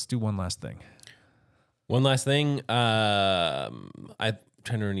 boys. Let's do one last thing. One last thing. I'm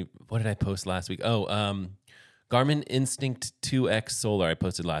trying to remember, what did I post last week? Garmin Instinct 2X Solar. I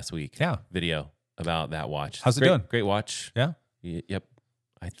posted last week. Yeah. Video about that watch. How's it doing? Great watch. Yeah. Yep.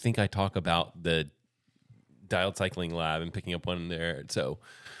 I think I talk about the dialed cycling lab and picking up one there. So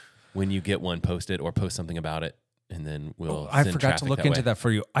when you get one, post it or post something about it. And then we'll. I forgot to look into that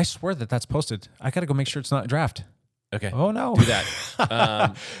for you. I swear that's posted. I got to go make sure it's not a draft. Okay. Oh no. Do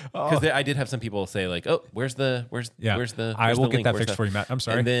that. Because I did have some people say like, "Oh, where's the I will get link? that fixed for you, Matt. I'm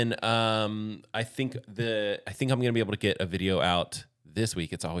sorry." And then I think I'm going to be able to get a video out this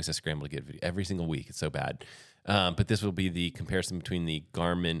week. It's always a scramble to get a video every single week. It's so bad. But this will be the comparison between the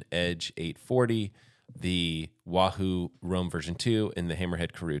Garmin Edge 840, the Wahoo Roam version 2, and the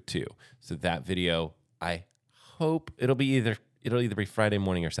Hammerhead Karoo 2. So that video, I hope it'll either be Friday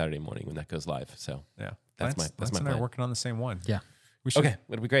morning or Saturday morning when that goes live. So yeah, that's my plan. plan. Working on the same one. Yeah. We should, Okay,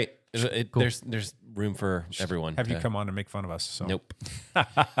 it'll be great. There's room for everyone. Have you come on and make fun of us? So. Nope.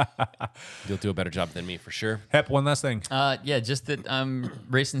 You'll do a better job than me for sure. Hep, one last thing. Just that I'm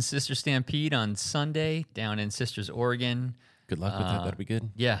racing Sister Stampede on Sunday down in Sisters, Oregon. Good luck with that. That'll be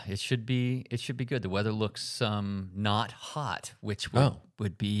good. Yeah, it should be good. The weather looks not hot, which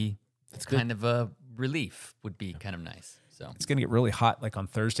would be kind of a relief. Would be kind of nice. So it's going to get really hot like on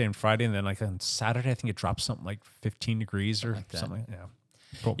Thursday and Friday, and then like on Saturday, I think it drops something like 15 degrees or something. Yeah.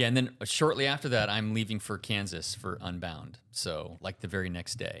 Cool. Yeah, and then shortly after that, I'm leaving for Kansas for Unbound. So like the very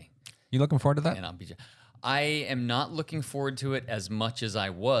next day. You looking forward to that? And I am not looking forward to it as much as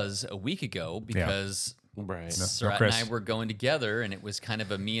I was a week ago because Sarrett and I were going together, and it was kind of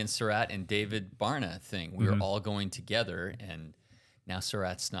a me and Sarrett and David Barna thing. We were all going together, and now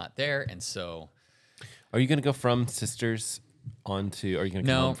Sarrett's not there, and so. Are you going to go from Sisters on to, or are you going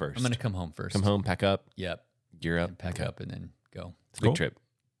to come home first? I'm going to come home first. Come home, pack up. Yep. Gear up. And pack up and then go. It's a big trip.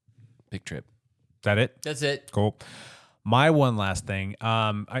 Big trip. That it? That's it. Cool. My one last thing.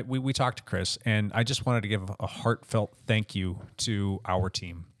 We talked to Chris, and I just wanted to give a heartfelt thank you to our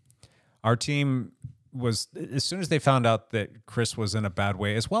team. Our team was, as soon as they found out that Chris was in a bad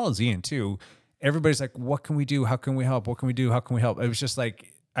way, as well as Ian too, everybody's like, what can we do? How can we help? What can we do? How can we help? It was just like,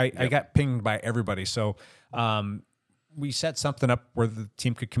 I got pinged by everybody. So we set something up where the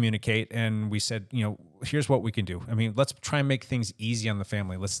team could communicate, and we said, here's what we can do. I mean, let's try and make things easy on the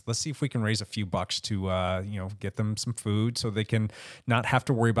family. Let's see if we can raise a few bucks to get them some food so they can not have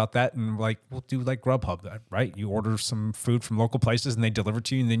to worry about that. And we'll do like Grubhub, right? You order some food from local places and they deliver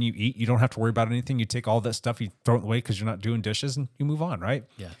to you, and then you eat. You don't have to worry about anything. You take all that stuff, you throw it away because you're not doing dishes, and you move on, right?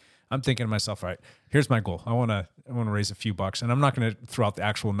 Yeah. I'm thinking to myself, right, here's my goal. I want to raise a few bucks, and I'm not going to throw out the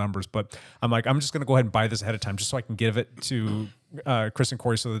actual numbers, but I'm just going to go ahead and buy this ahead of time just so I can give it to Chris and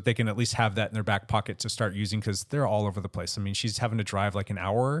Corey so that they can at least have that in their back pocket to start using, because they're all over the place. I mean, she's having to drive like an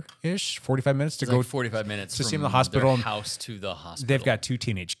hour-ish, 45 minutes to go. Like 45 minutes to from see him in the hospital. Their house to the hospital. They've got 2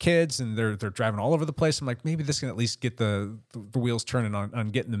 teenage kids, and they're driving all over the place. I'm like, maybe this can at least get the wheels turning on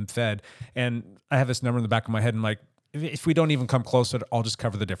getting them fed. And I have this number in the back of my head, and I'm like, if we don't even come close, I'll just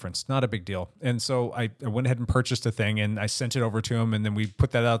cover the difference. Not a big deal. And so I went ahead and purchased a thing, and I sent it over to him, and then we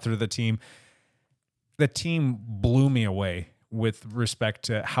put that out through the team. The team blew me away with respect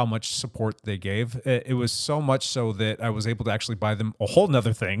to how much support they gave. It was so much so that I was able to actually buy them a whole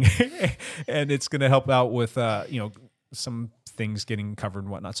nother thing, and it's going to help out with some things getting covered and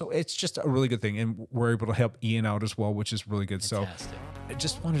whatnot. So it's just a really good thing, and we're able to help Ian out as well, which is really good. Fantastic. So I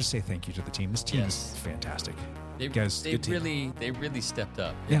just wanted to say thank you to the team. This team is fantastic. They really stepped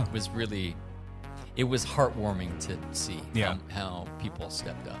up. Yeah. It was heartwarming to see Yeah. how people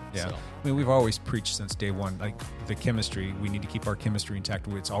stepped up. Yeah. So. I mean, we've always preached since day one, like the chemistry. We need to keep our chemistry intact.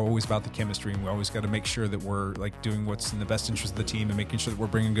 It's always about the chemistry, and we always got to make sure that we're like doing what's in the best interest of the team and making sure that we're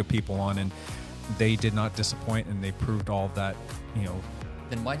bringing good people on. And they did not disappoint, and they proved all of that,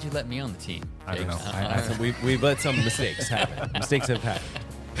 Then why'd you let me on the team? I don't know. We've let some mistakes happen. Mistakes have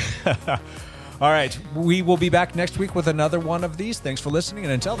happened. All right. We will be back next week with another one of these. Thanks for listening,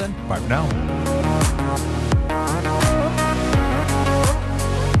 and until then, bye for now.